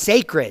these are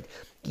sacred,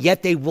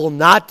 yet they will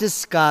not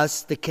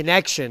discuss the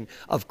connection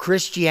of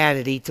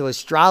Christianity to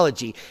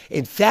astrology.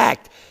 In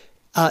fact,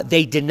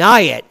 they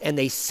deny it and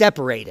they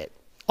separate it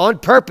on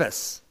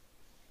purpose.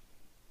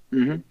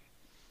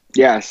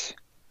 Yes.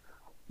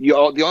 The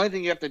only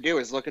thing you have to do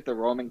is look at the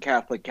Roman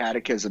Catholic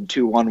Catechism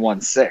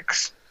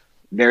 2116.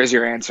 There's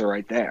your answer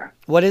right there.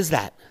 What is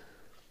that?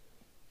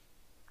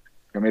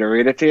 Want me to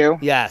read it to you?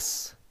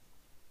 Yes.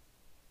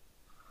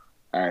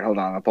 All right, hold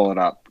on. I'll pull it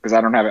up because I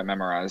don't have it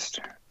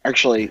memorized.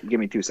 Actually, give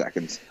me 2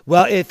 seconds.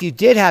 Well, if you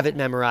did have it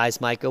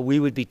memorized, Micah,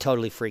 we would be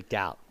totally freaked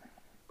out.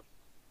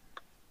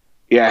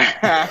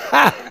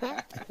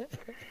 Yeah.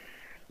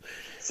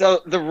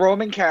 So the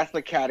Roman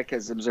Catholic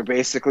catechisms are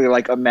basically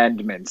like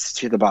amendments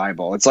to the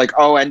Bible. It's like,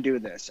 oh, and do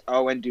this.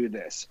 Oh, and do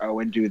this. Oh,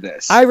 and do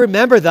this. I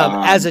remember them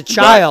as a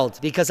child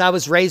because I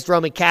was raised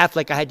Roman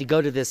Catholic. I had to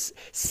go to this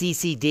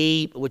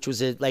CCD, which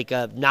was like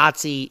a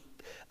Nazi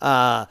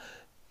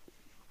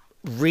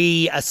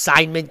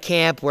reassignment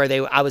camp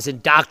where I was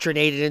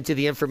indoctrinated into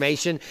the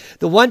information.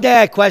 The one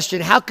day I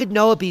questioned, how could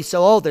Noah be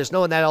so old? There's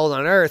no one that old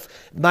on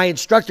earth. My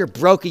instructor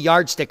broke a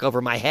yardstick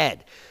over my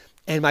head,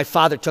 and my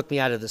father took me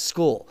out of the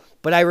school.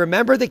 But I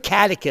remember the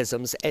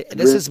catechisms.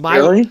 This is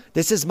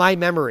my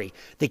memory.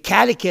 The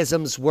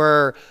catechisms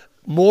were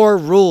more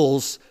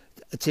rules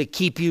to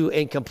keep you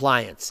in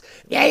compliance.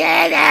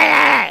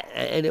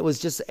 And it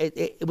was just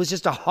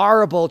a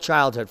horrible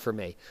childhood for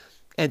me.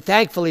 And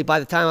thankfully,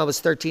 by the time I was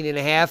 13 and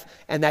a half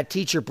and that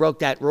teacher broke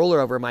that ruler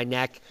over my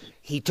neck,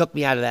 he took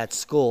me out of that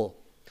school.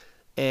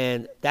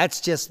 And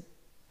that's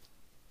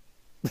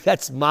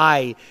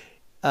my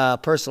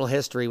personal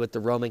history with the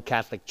Roman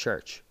Catholic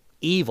Church.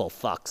 Evil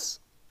fucks.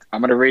 I'm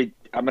gonna read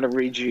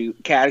you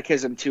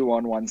Catechism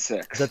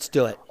 2116. Let's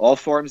do it. All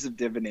forms of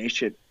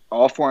divination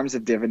All forms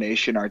of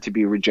divination are to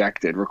be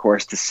rejected.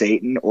 Recourse to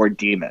Satan or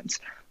demons.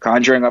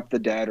 Conjuring up the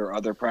dead or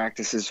other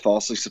practices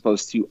falsely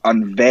supposed to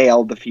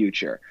unveil the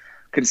future.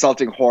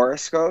 Consulting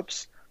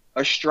horoscopes,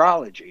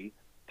 astrology,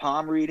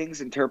 palm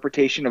readings,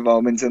 interpretation of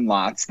omens and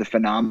lots, the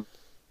phenomenon.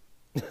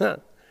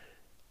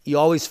 You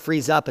always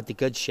freeze up at the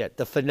good shit.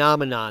 The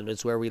phenomenon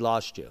is where we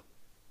lost you.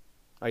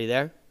 Are you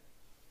there?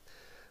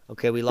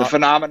 Okay, we lost. The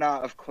phenomena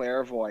of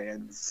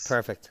clairvoyance.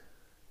 Perfect.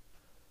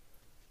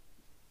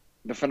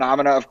 The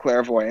phenomena of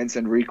clairvoyance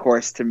and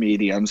recourse to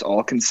mediums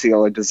all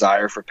conceal a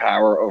desire for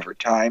power over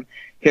time,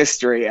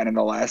 history, and in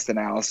the last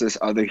analysis,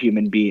 other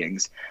human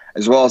beings,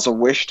 as well as a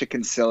wish to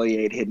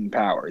conciliate hidden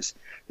powers.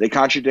 They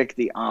contradict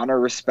the honor,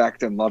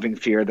 respect, and loving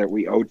fear that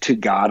we owe to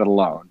God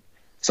alone.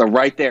 So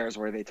right there is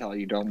where they tell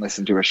you don't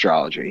listen to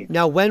astrology.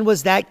 Now, when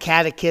was that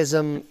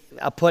catechism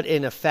put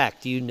in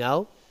effect? Do you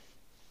know?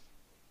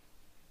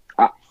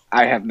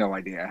 I have no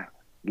idea.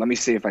 Let me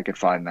see if I could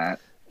find that.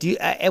 Do you?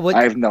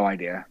 I have no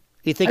idea.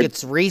 Do you think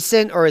it's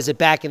recent, or is it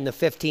back in the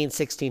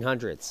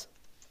 1600s?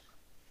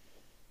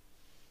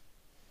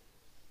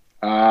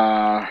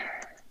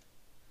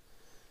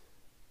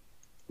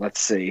 Let's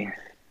see.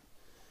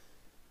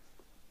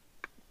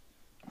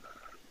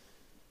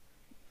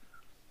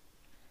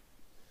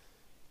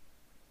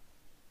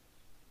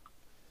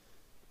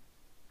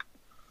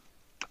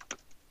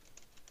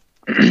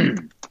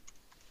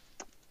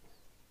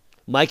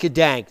 Micah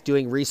Dank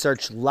doing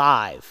research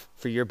live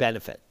for your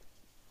benefit.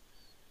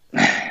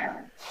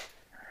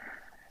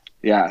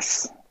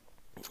 Yes.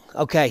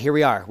 Okay, here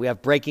we are. We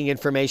have breaking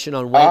information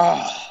on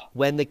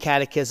when the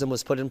catechism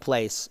was put in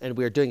place, and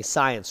we are doing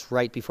science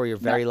right before your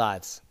very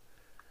lives.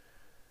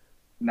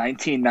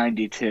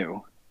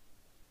 1992.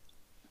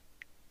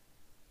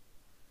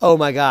 Oh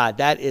my God,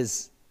 that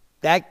is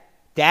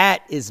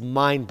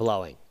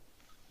mind-blowing.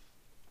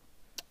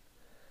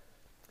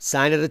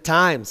 Sign of the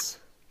times.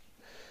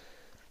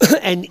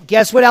 And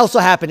guess what else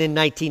will happen in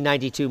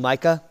 1992,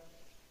 Micah?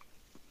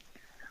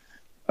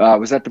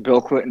 Was that the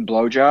Bill Clinton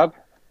blowjob?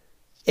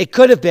 It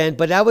could have been,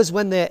 but that was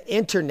when the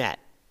internet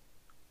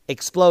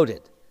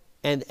exploded.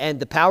 And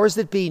the powers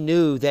that be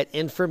knew that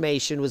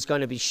information was going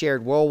to be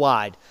shared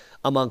worldwide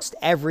amongst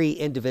every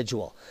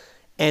individual.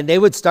 And they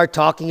would start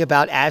talking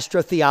about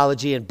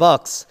astrotheology in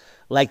books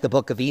like the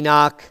Book of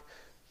Enoch,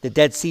 the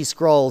Dead Sea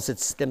Scrolls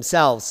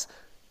themselves,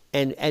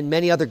 and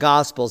many other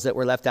gospels that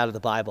were left out of the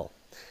Bible.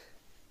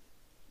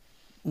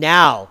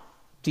 Now,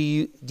 do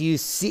you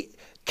see?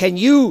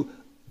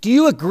 Do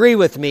you agree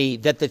with me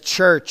that the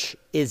church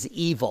is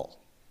evil?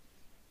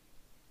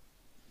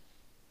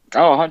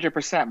 Oh,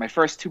 100%. My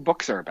first two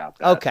books are about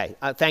that. Okay,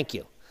 thank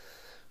you.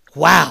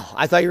 Wow,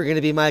 I thought you were going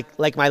to be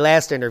like my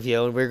last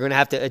interview, and we were going to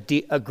have to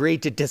agree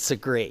to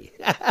disagree.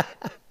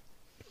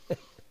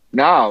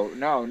 No.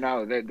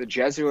 The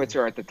Jesuits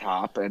are at the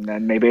top, and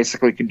then they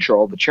basically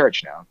control the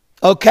church now.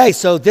 Okay,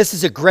 so this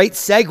is a great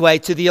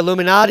segue to the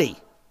Illuminati.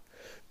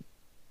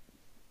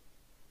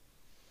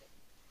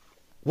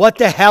 What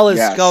the hell is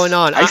going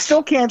on? I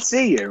still can't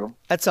see you.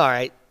 That's all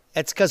right.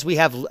 That's because we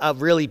have a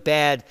really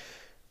bad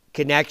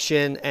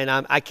connection, and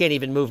I can't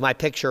even move my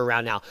picture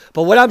around now.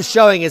 But what I'm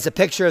showing is a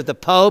picture of the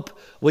Pope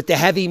with the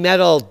heavy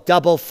metal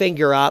double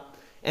finger up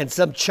and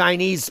some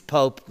Chinese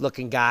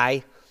Pope-looking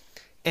guy.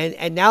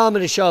 And now I'm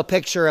going to show a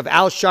picture of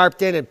Al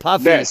Sharpton and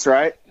Puffy. This,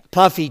 right?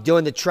 Puffy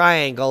doing the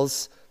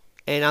triangles.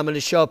 And I'm going to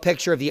show a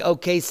picture of the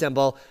OK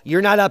symbol.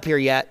 You're not up here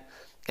yet.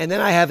 And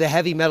then I have the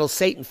heavy metal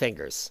Satan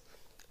fingers.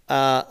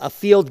 A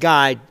field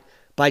guide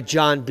by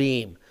John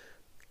Beam.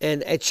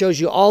 And it shows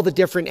you all the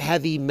different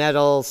heavy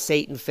metal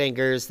Satan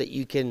fingers that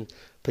you can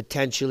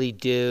potentially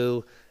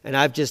do. And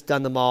I've just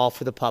done them all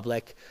for the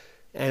public.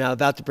 And I'm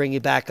about to bring you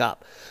back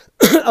up.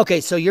 Okay,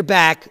 so you're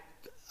back.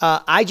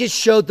 I just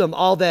showed them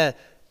all the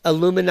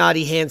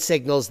Illuminati hand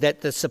signals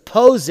that the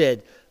supposed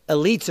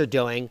elites are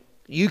doing.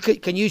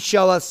 Can you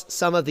show us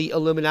some of the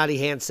Illuminati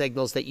hand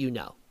signals that you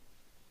know?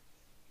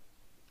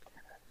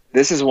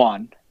 This is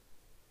one.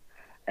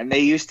 And they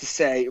used to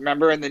say,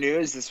 remember in the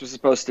news, this was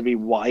supposed to be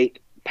white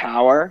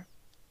power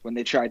when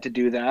they tried to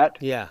do that?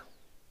 Yeah.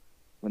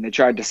 When they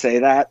tried to say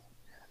that?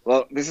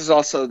 Well, this is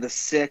also the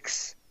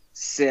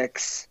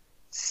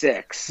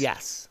 666.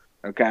 Yes.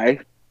 Okay?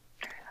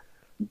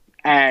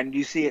 And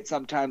you see it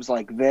sometimes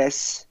like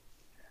this.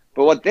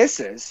 But what this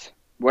is,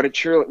 what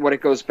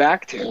it goes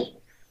back to,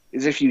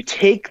 is if you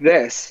take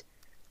this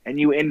and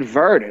you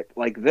invert it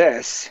like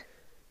this,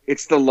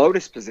 it's the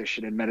lotus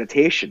position in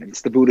meditation.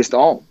 It's the Buddhist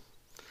Om.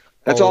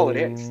 That's all it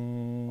is.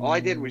 All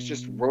I did was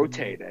just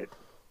rotate it.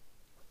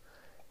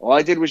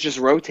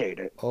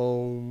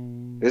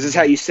 This is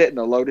how you sit in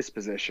the lotus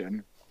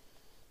position.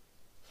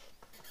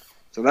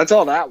 So that's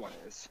all that one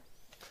is.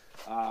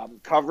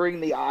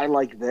 Covering the eye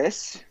like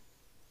this,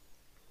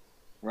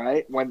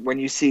 right? When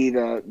you see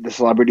the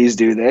celebrities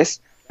do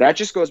this, that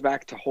just goes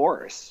back to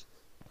Horus.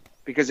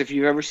 Because if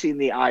you've ever seen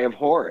the Eye of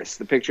Horus,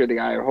 the picture of the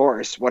Eye of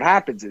Horus, what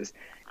happens is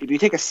if you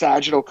take a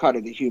sagittal cut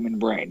of the human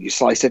brain, you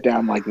slice it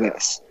down like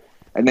this,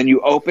 and then you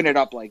open it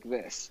up like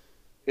this.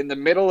 In the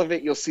middle of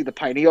it, you'll see the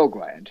pineal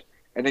gland.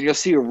 and then you'll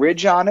see a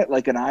ridge on it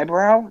like an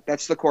eyebrow.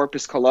 That's the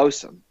corpus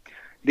callosum.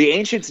 The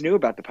ancients knew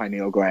about the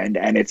pineal gland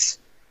and its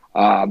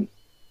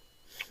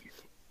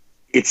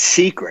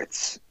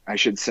secrets, I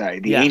should say.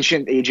 The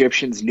ancient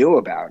Egyptians knew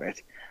about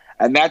it.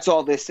 And that's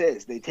all this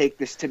is. They take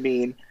this to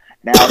mean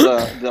now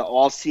the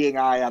all-seeing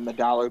eye on the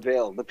dollar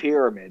bill, the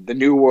pyramid, the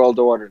New World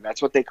Order.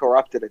 That's what they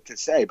corrupted it to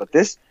say. But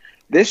this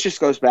just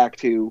goes back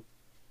to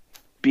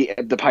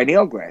the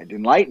pineal gland,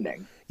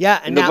 enlightening. Yeah,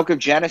 and in the book of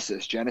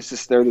Genesis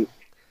 30.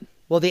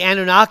 Well, the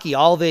Anunnaki,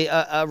 all the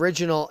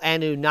original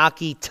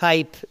Anunnaki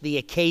type,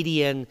 the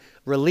Akkadian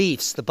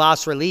reliefs, the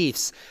bas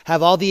reliefs,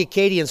 have all the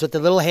Akkadians with the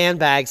little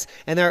handbags,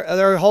 and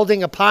they're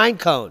holding a pine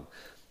cone,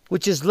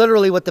 which is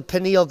literally what the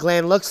pineal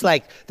gland looks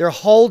like. They're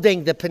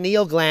holding the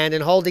pineal gland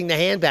and holding the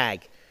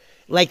handbag,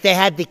 like they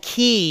had the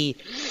key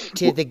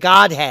to the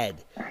Godhead.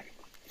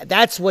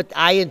 That's what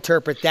I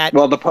interpret that.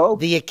 Well, the Pope,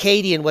 the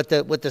Akkadian with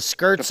the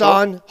skirts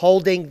on,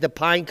 holding the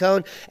pine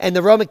cone, and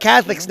the Roman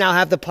Catholics now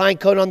have the pine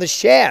cone on the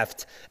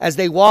shaft as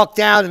they walk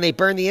down and they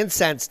burn the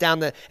incense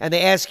down and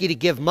they ask you to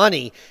give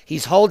money.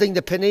 He's holding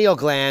the pineal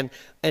gland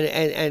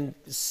and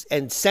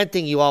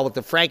scenting you all with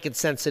the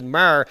frankincense and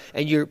myrrh,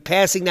 and you're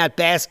passing that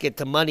basket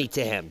to money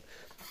to him.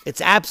 It's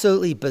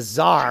absolutely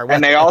bizarre.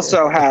 And they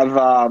also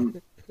have.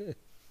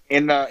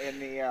 In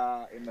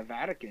the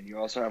Vatican, you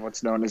also have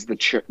what's known as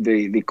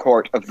the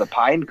court of the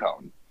pine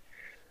cone,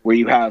 where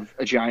you have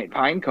a giant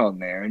pine cone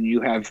there, and you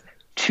have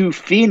two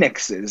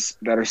phoenixes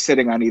that are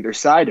sitting on either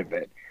side of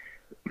it.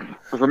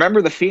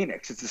 Remember the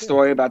phoenix? It's a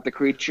story about the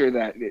creature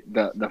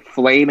the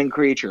flaming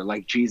creature,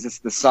 like Jesus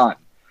the Son,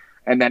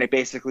 and then it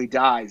basically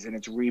dies and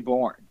it's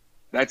reborn.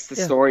 That's the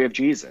story of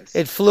Jesus.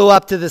 It flew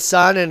up to the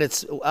sun, and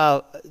it's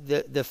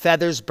the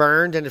feathers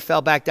burned, and it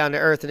fell back down to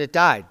earth, and it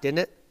died, didn't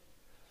it?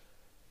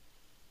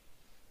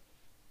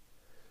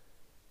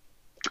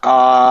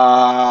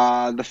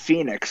 The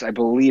Phoenix, I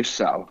believe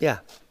so. Yeah.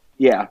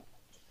 Yeah.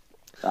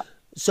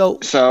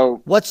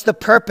 So what's the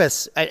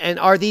purpose? And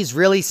are these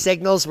really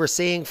signals we're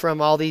seeing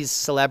from all these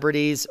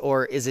celebrities,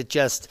 or is it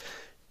just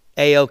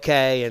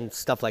A-OK and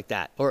stuff like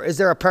that? Or is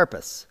there a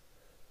purpose?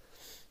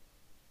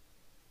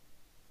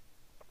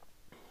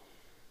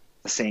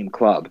 The same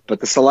club, but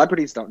the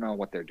celebrities don't know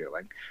what they're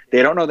doing.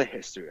 They don't know the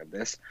history of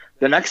this.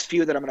 The next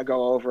few that I'm going to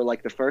go over,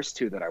 like the first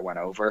two that I went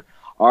over,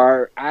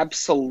 are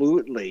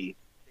absolutely,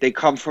 they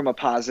come from a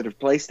positive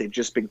place. They've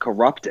just been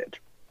corrupted.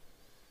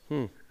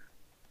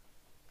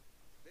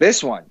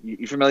 This one,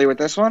 you familiar with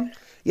this one?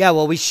 Yeah,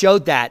 well, we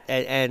showed that,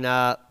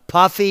 and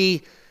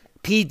Puffy,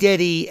 P.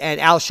 Diddy,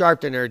 and Al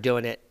Sharpton are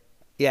doing it.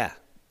 Yeah,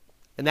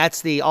 and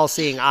that's the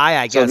all-seeing eye,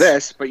 I guess. So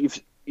this, but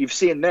you've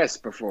seen this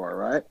before,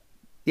 right?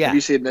 Yeah. Have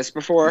you seen this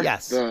before?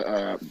 Yes.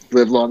 The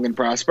live long and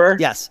prosper?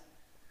 Yes.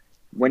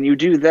 When you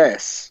do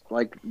this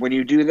like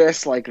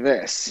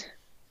this,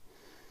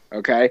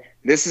 okay,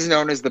 this is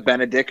known as the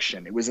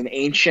benediction. It was an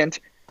ancient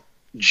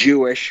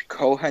Jewish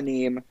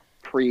Kohanim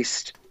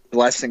priest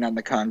blessing on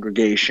the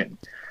congregation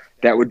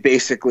that would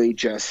basically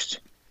just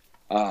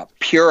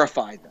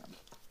purify them.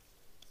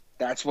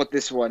 That's what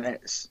this one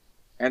is.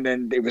 And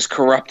then it was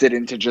corrupted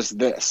into just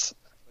this.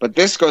 But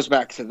this goes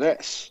back to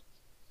this.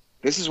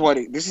 This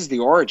is the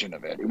origin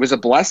of it. It was a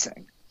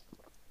blessing.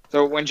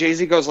 So when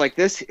Jay-Z goes like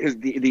this,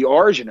 the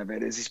origin of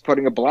it is he's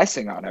putting a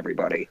blessing on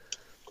everybody.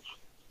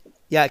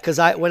 Yeah, because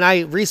when I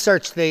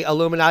researched the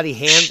Illuminati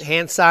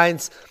hand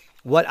signs,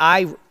 what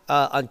I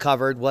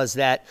uncovered was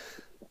that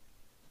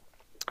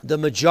the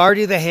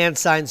majority of the hand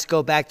signs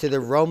go back to the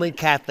Roman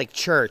Catholic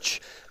Church.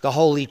 The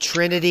Holy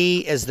Trinity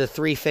is the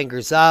three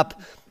fingers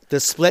up. The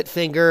split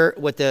finger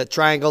with the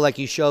triangle, like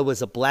you showed,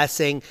 was a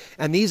blessing.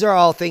 And these are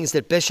all things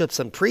that bishops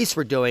and priests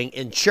were doing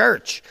in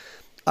church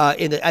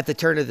at the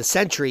turn of the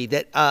century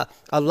that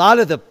a lot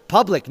of the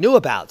public knew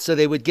about. So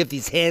they would give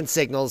these hand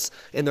signals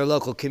in their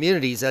local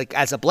communities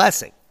as a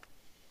blessing.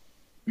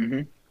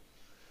 Mm-hmm.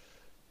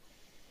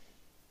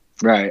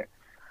 Right.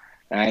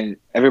 And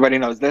everybody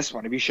knows this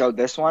one. Have you showed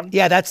this one?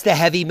 Yeah, that's the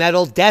heavy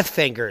metal death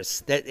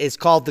fingers. That is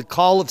called the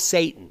Call of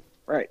Satan.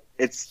 Right.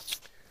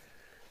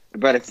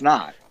 But it's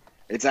not.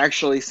 It's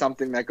actually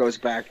something that goes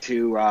back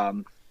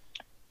to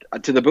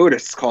the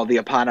Buddhists called the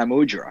Apana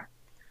Mudra,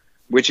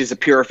 which is a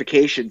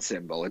purification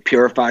symbol. It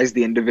purifies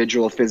the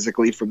individual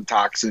physically from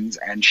toxins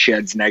and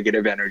sheds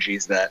negative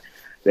energies that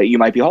you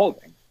might be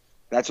holding.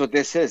 That's what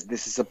this is.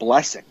 This is a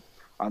blessing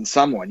on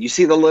someone. You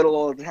see the little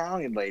old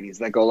Italian ladies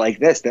that go like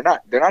this. They're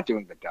not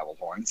doing the devil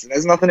horns. It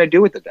has nothing to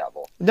do with the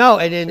devil. No,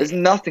 and there's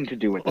nothing to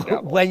do with the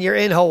devil. When you're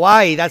in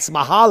Hawaii, that's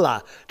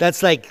Mahala.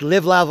 That's like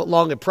live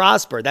long and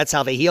prosper. That's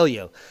how they heal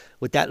you.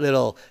 With that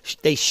little,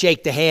 they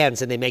shake the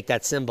hands and they make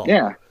that symbol.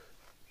 Yeah.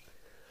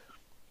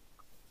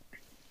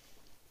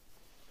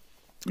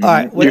 All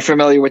right. You're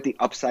familiar with the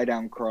upside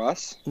down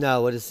cross?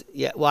 No. What is?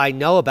 Yeah. Well, I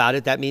know about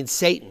it. That means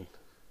Satan.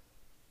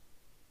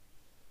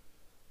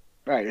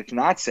 Right. It's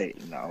not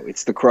Satan, though.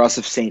 It's the cross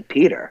of St.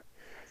 Peter.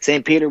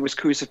 St. Peter was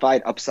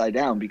crucified upside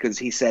down because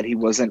he said he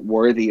wasn't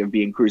worthy of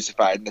being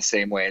crucified in the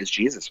same way as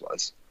Jesus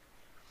was.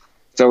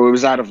 So it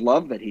was out of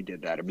love that he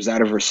did that. It was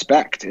out of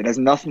respect. It has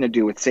nothing to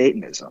do with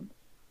Satanism.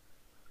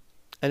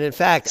 And in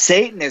fact,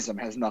 Satanism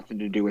has nothing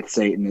to do with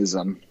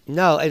Satanism.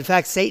 no, in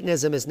fact,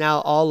 Satanism is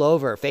now all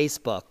over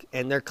Facebook,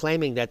 and they're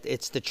claiming that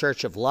it's the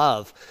Church of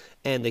Love,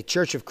 and the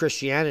Church of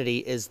Christianity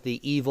is the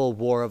evil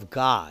war of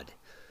God.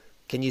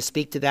 Can you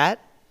speak to that?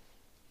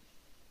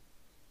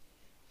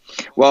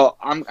 Well,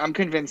 I'm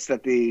convinced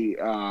that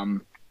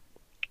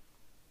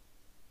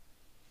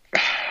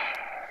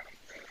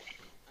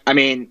I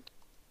mean,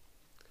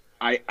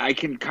 I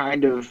can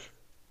kind of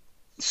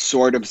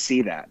sort of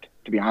see that,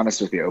 to be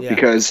honest with you, Yeah.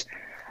 because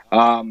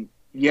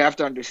you have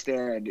to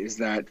understand is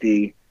that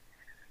the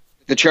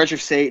Church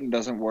of Satan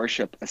doesn't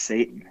worship a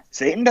Satan.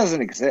 Satan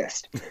doesn't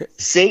exist.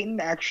 Satan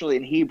actually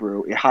in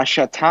Hebrew,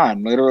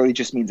 Hashatan, literally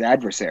just means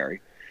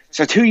adversary.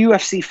 So 2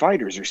 UFC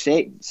fighters are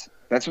Satans.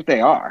 That's what they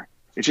are.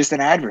 It's just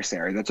an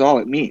adversary. That's all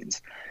it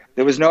means.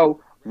 There was no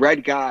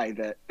red guy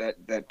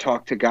that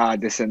talked to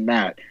God, this and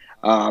that.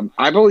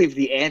 I believe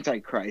the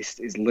Antichrist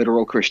is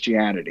literal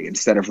Christianity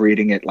instead of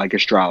reading it like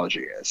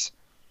astrology is.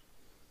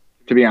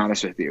 To be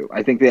honest with you,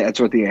 I think that's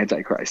what the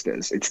Antichrist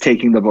is. It's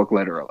taking the book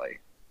literally.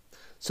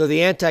 So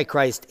the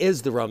Antichrist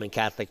is the Roman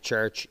Catholic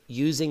Church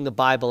using the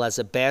Bible as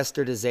a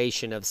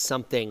bastardization of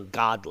something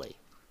godly.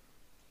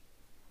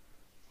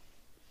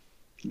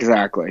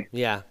 Exactly.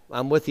 Yeah,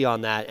 I'm with you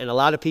on that. And a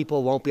lot of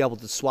people won't be able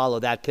to swallow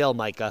that pill,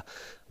 Micah.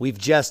 We've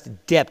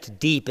just dipped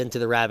deep into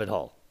the rabbit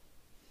hole.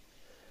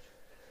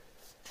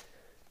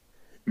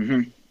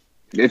 Mm-hmm.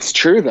 It's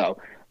true, though.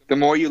 The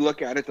more you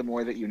look at it, the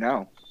more that you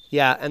know.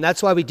 Yeah, and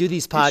that's why we do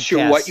these podcasts.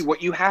 It's true.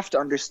 What you have to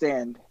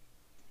understand.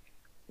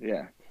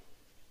 Yeah.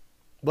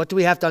 What do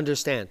we have to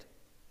understand?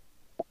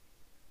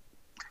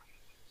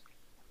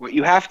 What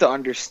you have to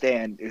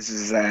understand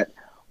is that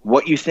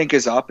what you think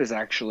is up is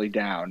actually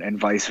down, and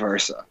vice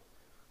versa.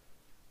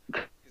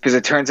 Because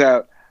it turns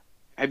out,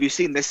 have you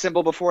seen this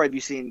symbol before? Have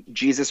you seen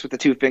Jesus with the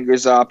 2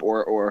 fingers up,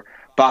 or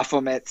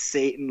Baphomet,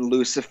 Satan,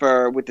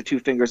 Lucifer with the 2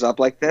 fingers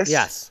up like this?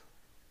 Yes.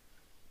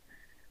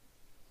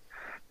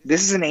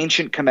 This is an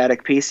ancient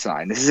Kemetic peace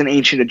sign. This is an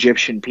ancient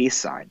Egyptian peace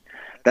sign.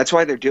 That's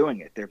why they're doing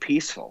it. They're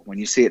peaceful. When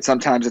you see it,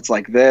 sometimes it's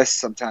like this,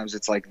 sometimes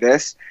it's like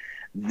this.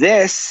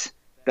 This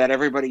that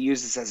everybody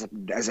uses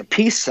as a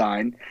peace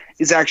sign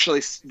is actually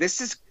this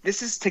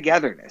is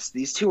togetherness.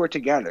 These two are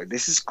together.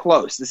 This is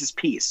close. This is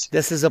peace.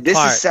 This is a This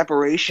part. is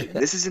separation.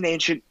 This is an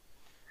ancient.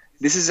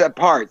 This is a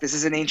part. This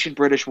is an ancient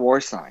British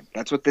war sign.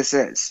 That's what this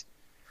is.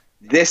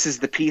 This is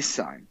the peace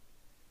sign.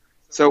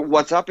 So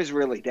what's up is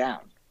really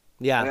down.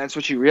 Yeah. And that's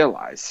what you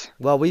realize.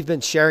 Well, we've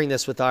been sharing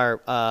this with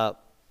our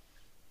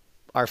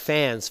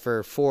fans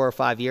for 4 or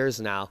 5 years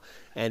now,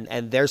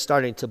 and they're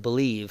starting to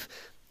believe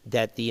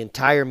that the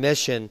entire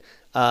mission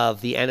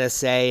of the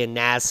NSA and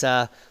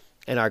NASA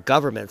and our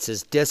governments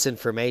is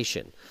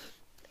disinformation.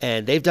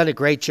 And they've done a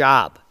great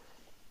job.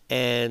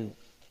 And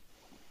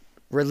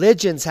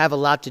religions have a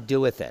lot to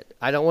do with it.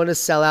 I don't want to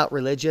sell out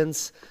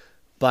religions,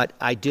 but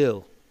I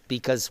do,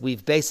 because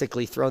we've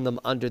basically thrown them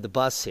under the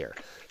bus here.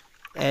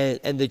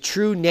 And the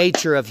true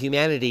nature of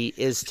humanity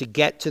is to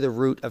get to the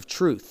root of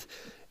truth.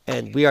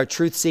 And we are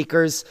truth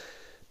seekers.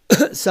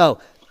 So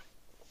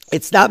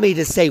it's not me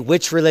to say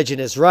which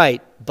religion is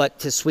right, but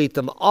to sweep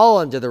them all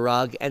under the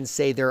rug and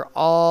say they're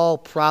all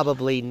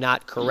probably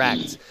not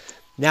correct.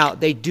 Now,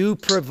 they do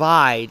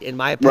provide, in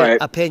my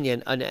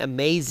opinion, an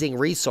amazing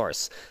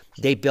resource.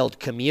 They build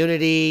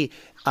community.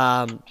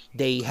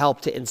 They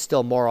help to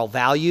instill moral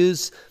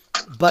values.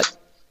 But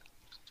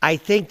I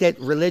think that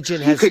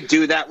religion has... You could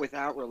do that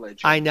without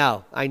religion. I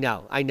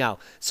know.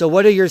 So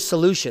what are your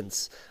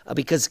solutions?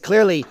 Because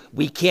clearly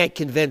we can't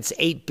convince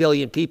 8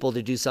 billion people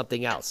to do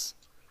something else.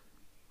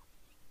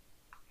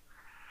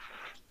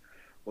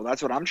 Well,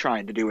 that's what I'm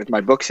trying to do with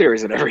my book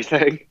series and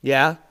everything.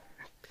 Yeah?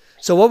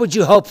 So what would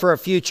you hope for a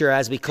future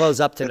as we close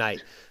up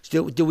tonight?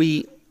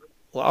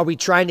 Are we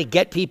trying to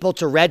get people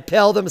to red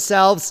pill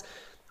themselves,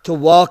 to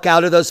walk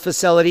out of those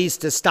facilities,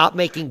 to stop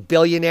making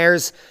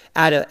billionaires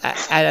out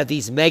of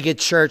these mega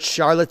church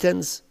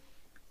charlatans?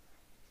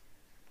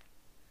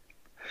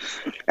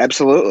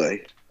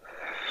 Absolutely.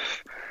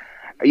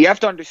 You have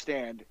to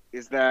understand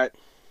is that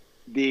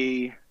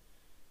the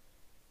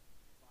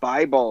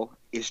Bible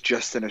is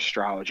just an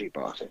astrology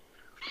book.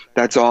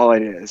 That's all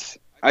it is.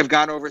 I've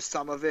gone over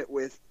some of it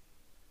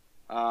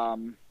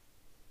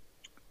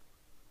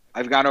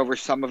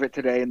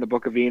today in the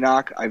book of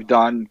Enoch. I've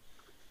done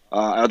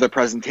other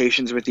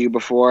presentations with you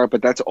before,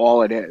 but that's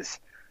all it is.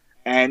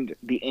 And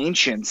the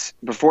ancients,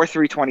 before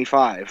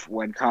 325,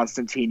 when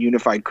Constantine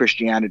unified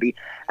Christianity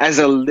as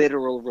a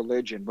literal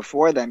religion,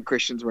 before then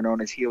Christians were known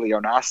as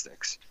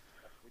Helionostics,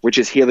 which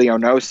is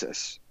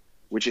helionosis,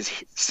 which is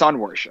sun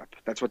worship.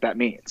 That's what that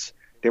means.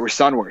 They were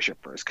sun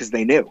worshipers because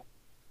they knew.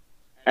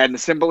 And the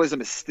symbolism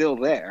is still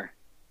there.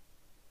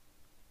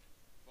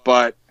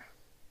 But,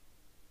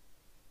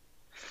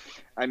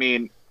 I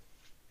mean,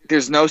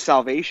 there's no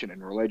salvation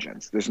in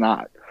religions. There's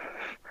not.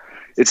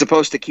 It's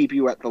supposed to keep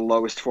you at the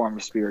lowest form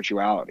of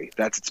spirituality.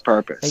 That's its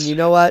purpose. And you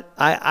know what?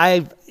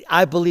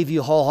 I believe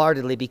you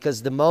wholeheartedly,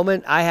 because the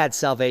moment I had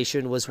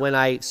salvation was when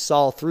I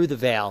saw through the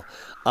veil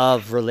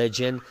of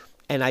religion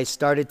and I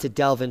started to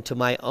delve into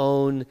my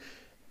own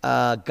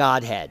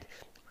Godhead.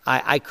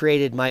 I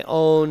created my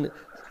own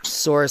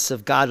source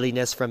of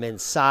godliness from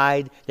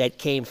inside that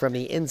came from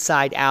the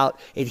inside out.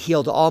 It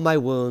healed all my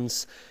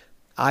wounds.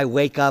 I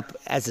wake up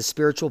as a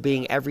spiritual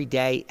being every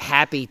day,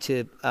 happy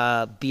to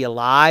be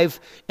alive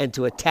and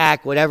to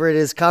attack whatever it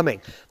is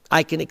coming.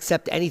 I can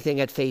accept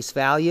anything at face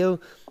value.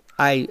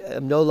 I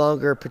am no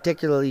longer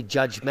particularly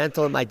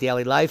judgmental in my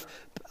daily life.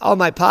 On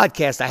my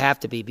podcast, I have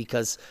to be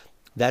because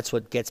that's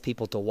what gets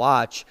people to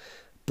watch.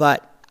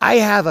 But I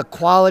have a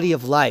quality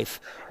of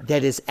life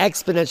that is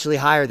exponentially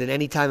higher than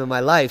any time in my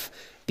life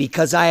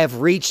because I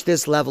have reached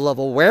this level of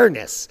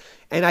awareness.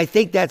 And I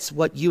think that's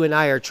what you and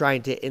I are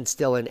trying to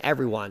instill in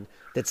everyone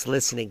that's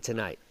listening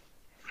tonight.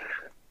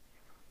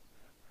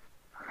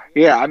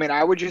 Yeah, I mean,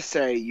 I would just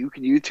say you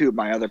can YouTube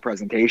my other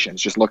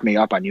presentations. Just look me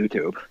up on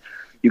YouTube.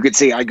 You could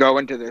see I go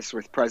into this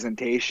with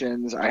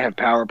presentations. I have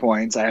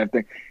PowerPoints. I have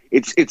things.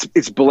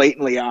 It's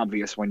blatantly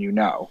obvious when you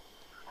know.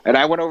 And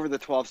I went over the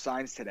 12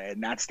 signs today,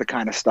 and that's the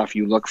kind of stuff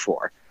you look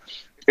for.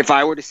 If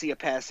I were to see a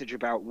passage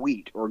about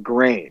wheat or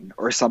grain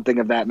or something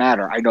of that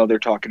matter, I know they're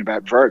talking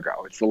about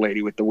Virgo. It's the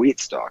lady with the wheat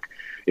stalk.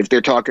 If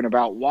they're talking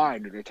about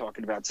wine or they're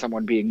talking about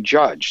someone being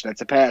judged,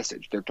 that's a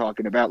passage. They're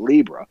talking about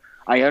Libra.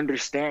 I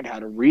understand how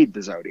to read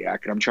the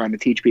zodiac, and I'm trying to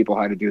teach people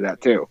how to do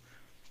that too.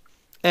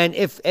 And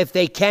if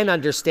they can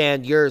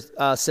understand your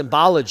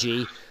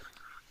symbology,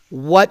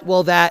 how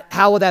will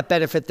that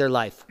benefit their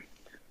life?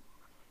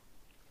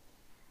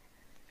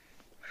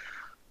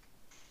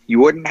 You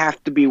wouldn't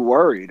have to be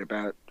worried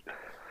about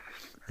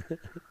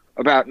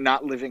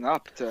not living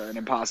up to an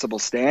impossible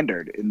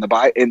standard in the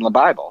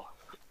Bible.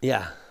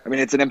 Yeah. I mean,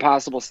 it's an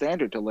impossible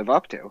standard to live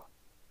up to.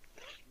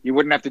 You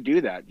wouldn't have to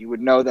do that. You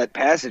would know that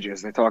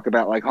passages that talk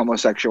about like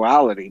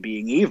homosexuality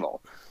being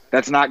evil,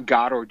 that's not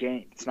God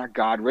ordained. It's not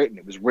God written.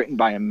 It was written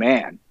by a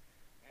man.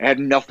 It had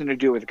nothing to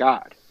do with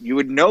God. You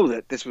would know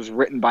that this was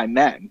written by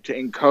men to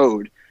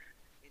encode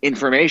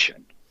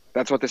information.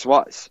 That's what this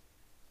was.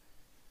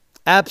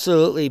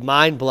 Absolutely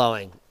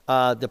mind-blowing.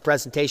 The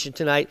presentation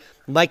tonight.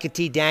 Micah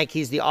T. Dank,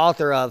 he's the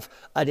author of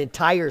an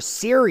entire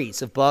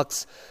series of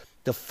books.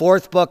 The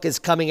 4th book is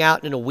coming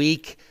out in a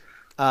week.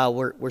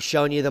 We're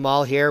showing you them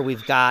all here.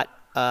 We've got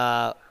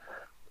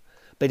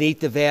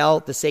Beneath the Veil,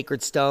 The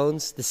Sacred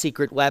Stones, The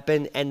Secret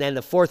Weapon, and then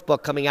the 4th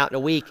book coming out in a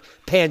week,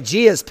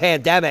 Pangea's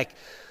Pandemic.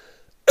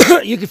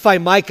 You can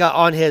find Micah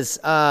on his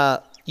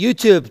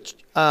YouTube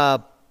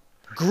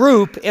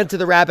group, Into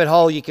the Rabbit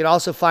Hole. You can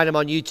also find him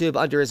on YouTube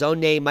under his own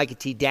name, Micah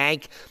T.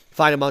 Dank.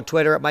 Find him on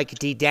Twitter at Micah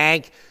T.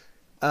 Dank.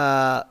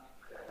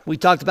 We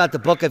talked about the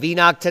Book of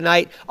Enoch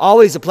tonight.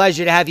 Always a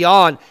pleasure to have you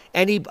on.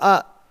 Any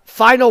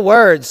final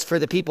words for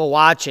the people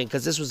watching?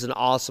 Because this was an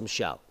awesome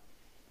show.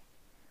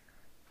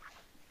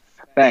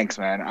 Thanks,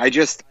 man.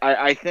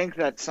 I think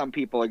that some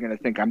people are going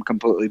to think I'm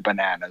completely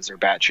bananas or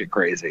batshit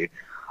crazy.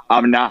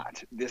 I'm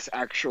not. This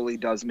actually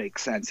does make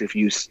sense if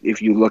you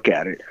look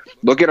at it.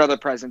 Look at other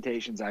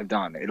presentations I've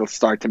done. It'll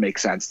start to make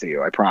sense to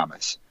you, I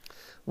promise.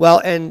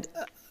 Well, and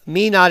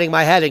me nodding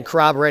my head and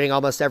corroborating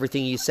almost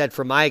everything you said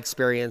from my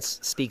experience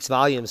speaks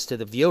volumes to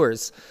the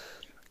viewers.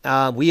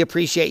 We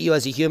appreciate you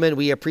as a human.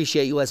 We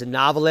appreciate you as a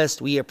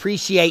novelist. We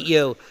appreciate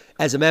you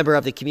as a member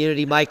of the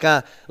community,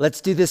 Micah. Let's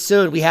do this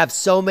soon. We have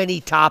so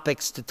many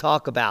topics to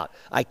talk about.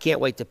 I can't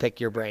wait to pick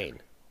your brain.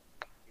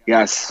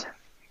 Yes.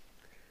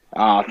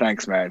 Oh,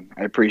 thanks, man.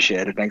 I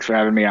appreciate it. Thanks for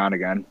having me on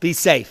again. Be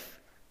safe.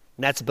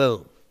 And that's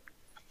boom.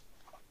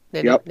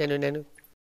 Yep.